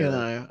 you Yeah.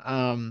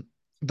 know.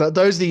 But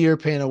those are the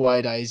European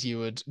away days you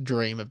would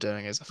dream of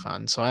doing as a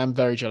fan. So I am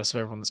very jealous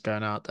of everyone that's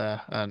going out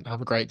there and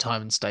have a great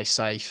time and stay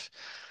safe,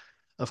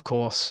 of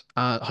course.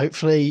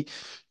 Hopefully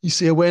you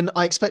see a win.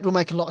 I expect we'll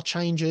make a lot of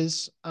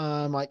changes.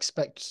 I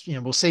expect,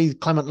 we'll see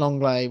Clement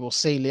Longley, we'll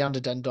see Leander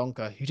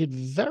Dendoncker, who did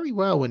very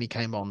well when he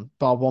came on,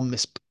 bar one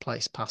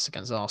misplaced pass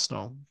against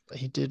Arsenal. But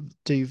he did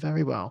do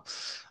very well.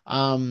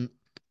 Um,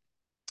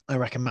 I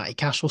reckon Matty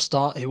Cash will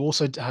start, who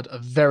also had a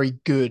very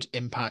good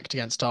impact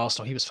against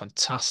Arsenal. He was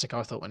fantastic,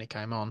 I thought, when he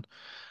came on.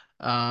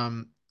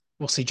 Um,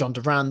 we'll see John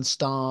Duran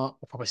start.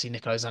 We'll probably see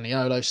Nicolo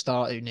Zaniolo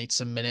start, who needs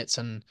some minutes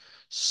and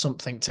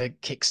something to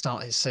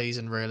kickstart his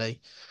season, really.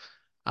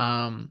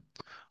 Um,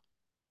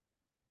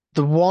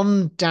 the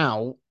one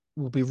doubt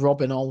will be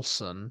Robin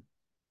Olsen,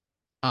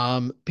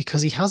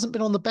 because he hasn't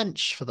been on the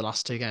bench for the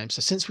last two games.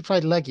 So since we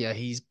played Legia,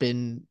 he's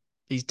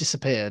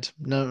disappeared.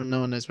 No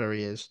one knows where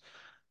he is.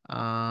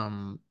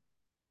 Um,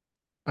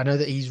 I know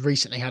that he's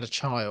recently had a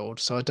child,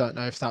 so I don't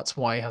know if that's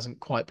why he hasn't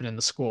quite been in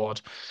the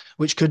squad,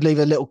 which could leave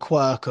a little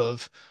quirk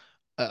of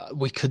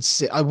we could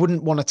see. I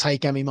wouldn't want to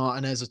take Emi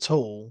Martinez at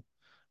all.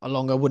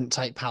 Along, I wouldn't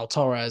take Pau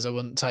Torres. I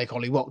wouldn't take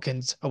Ollie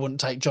Watkins. I wouldn't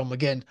take John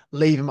McGinn.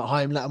 Leave him at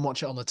home. Let him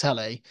watch it on the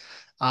telly.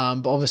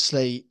 But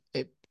obviously,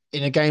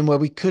 in a game where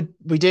we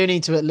do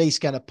need to at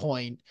least get a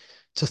point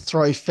to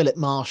throw Philip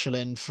Marshall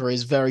in for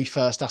his very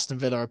first Aston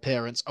Villa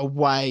appearance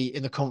away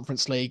in the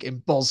Conference League in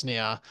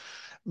Bosnia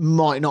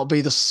might not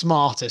be the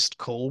smartest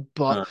call,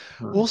 but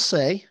No. we'll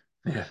see.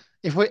 Yeah,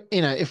 If we,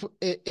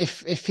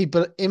 if he,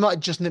 but it might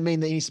just mean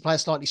that he needs to play a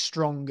slightly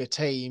stronger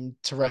team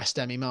to rest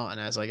Emi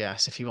Martinez, I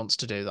guess, if he wants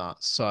to do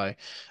that. So,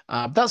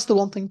 that's the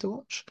one thing to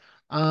watch.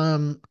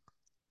 Um,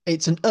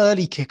 it's an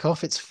early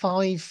kickoff. It's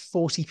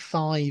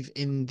 5:45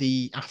 in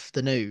the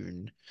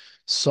afternoon.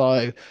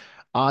 So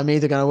I'm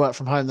either going to work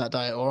from home that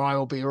day or I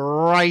will be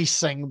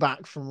racing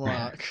back from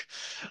work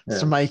to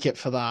yeah, make it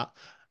for that.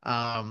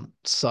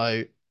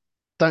 So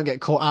don't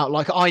get caught out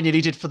like I nearly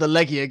did for the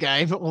Legia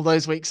game all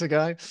those weeks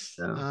ago.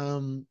 yeah,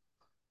 Um,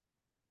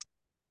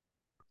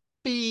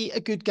 be a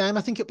good game.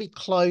 I think it'll be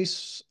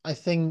close. I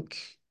think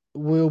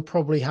we'll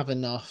probably have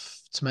enough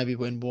to maybe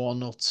win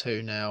one or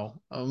two now.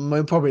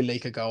 We'll probably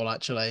leak a goal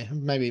actually.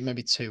 Maybe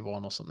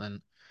 2-1 or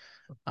something.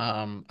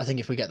 I think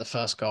if we get the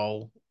first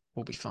goal,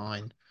 we'll be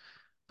fine.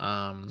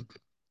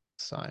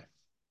 So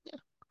yeah.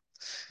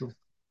 cool.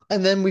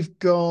 And then we've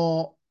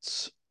got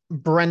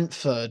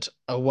Brentford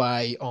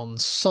away on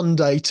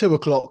Sunday, 2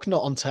 o'clock,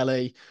 not on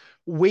telly.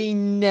 We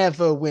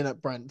never win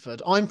at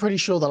Brentford. I'm pretty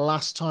sure the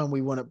last time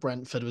we won at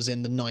Brentford was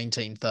in the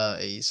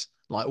 1930s.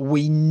 Like,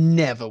 we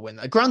never win.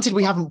 Granted,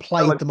 we haven't I'm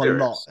played like them a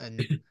lot, serious. and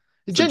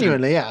It's a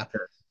genuine, genuinely, yeah,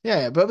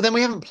 yeah. But then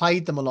we haven't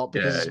played them a lot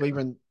yeah, because we yeah. were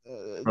in,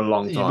 For a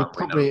long we time, we know.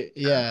 probably,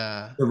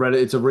 Yeah. yeah,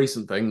 It's a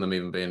recent thing, them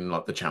even being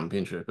like the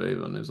championship,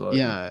 even is like,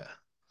 yeah.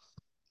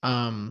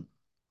 Um,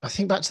 I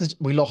think back to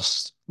we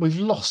lost. We've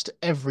lost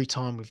every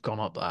time we've gone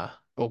up there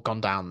or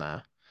gone down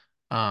there.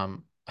 I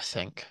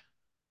think.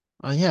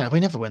 Yeah, we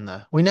never win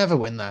there. We never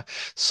win there.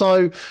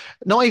 So,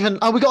 not even.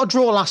 Oh, we got a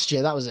draw last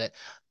year. That was it.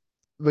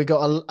 We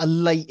got a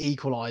late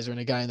equaliser in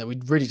a game that we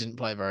really didn't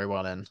play very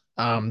well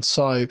in.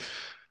 So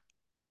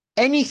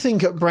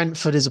anything at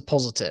Brentford is a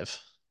positive.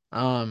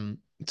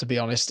 To be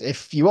honest,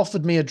 if you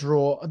offered me a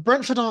draw,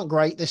 Brentford aren't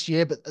great this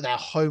year, but their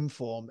home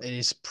form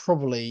is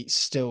probably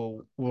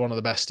still one of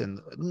the best in.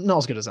 Not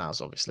as good as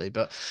ours, obviously,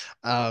 but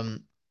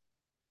um,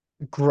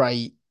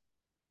 great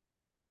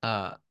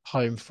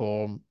home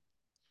form,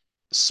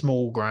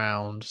 small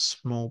ground,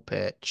 small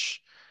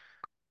pitch.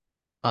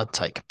 I'd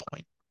take a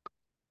point.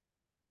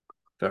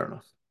 fair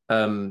enough.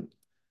 Um,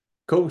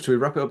 cool. Should we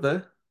wrap it up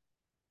there?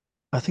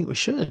 I think we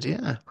should,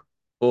 yeah.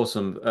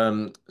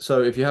 Awesome.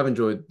 So if you have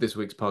enjoyed this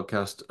week's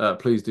podcast,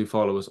 please do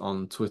follow us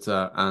on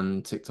Twitter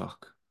and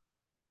TikTok.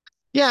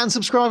 Yeah, and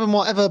subscribe on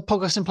whatever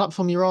podcasting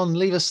platform you're on.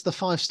 Leave us the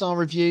 5-star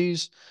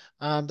reviews.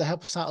 They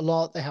help us out a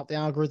lot. They help the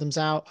algorithms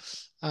out.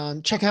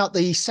 Check out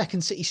the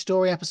Second City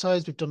Story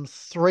episodes. We've done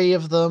three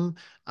of them.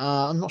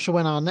 I'm not sure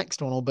when our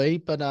next one will be,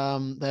 but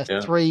they're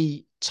Yeah.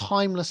 three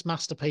timeless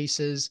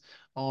masterpieces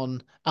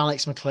on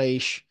Alex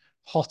McLeish,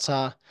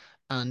 Hotter,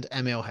 and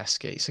Emil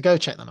Heskey. So go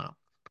check them out.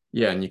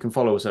 Yeah, and you can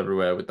follow us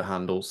everywhere with the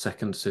handle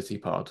Second City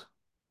Pod.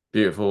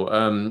 Beautiful.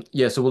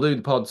 Yeah, so we'll do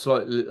the pod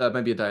slightly,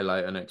 maybe a day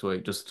later next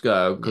week, just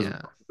go because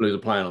Yeah. Blues are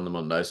playing on the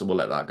Monday, so we'll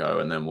let that go,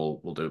 and then we'll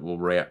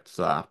react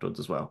to that afterwards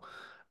as well.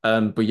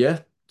 But yeah,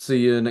 see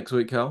you next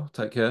week, Cal.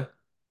 Take care.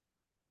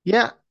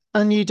 Yeah.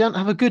 And you don't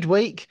have a good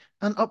week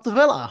and up the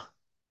villa.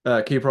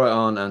 Keep right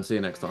on, and see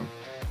you next time.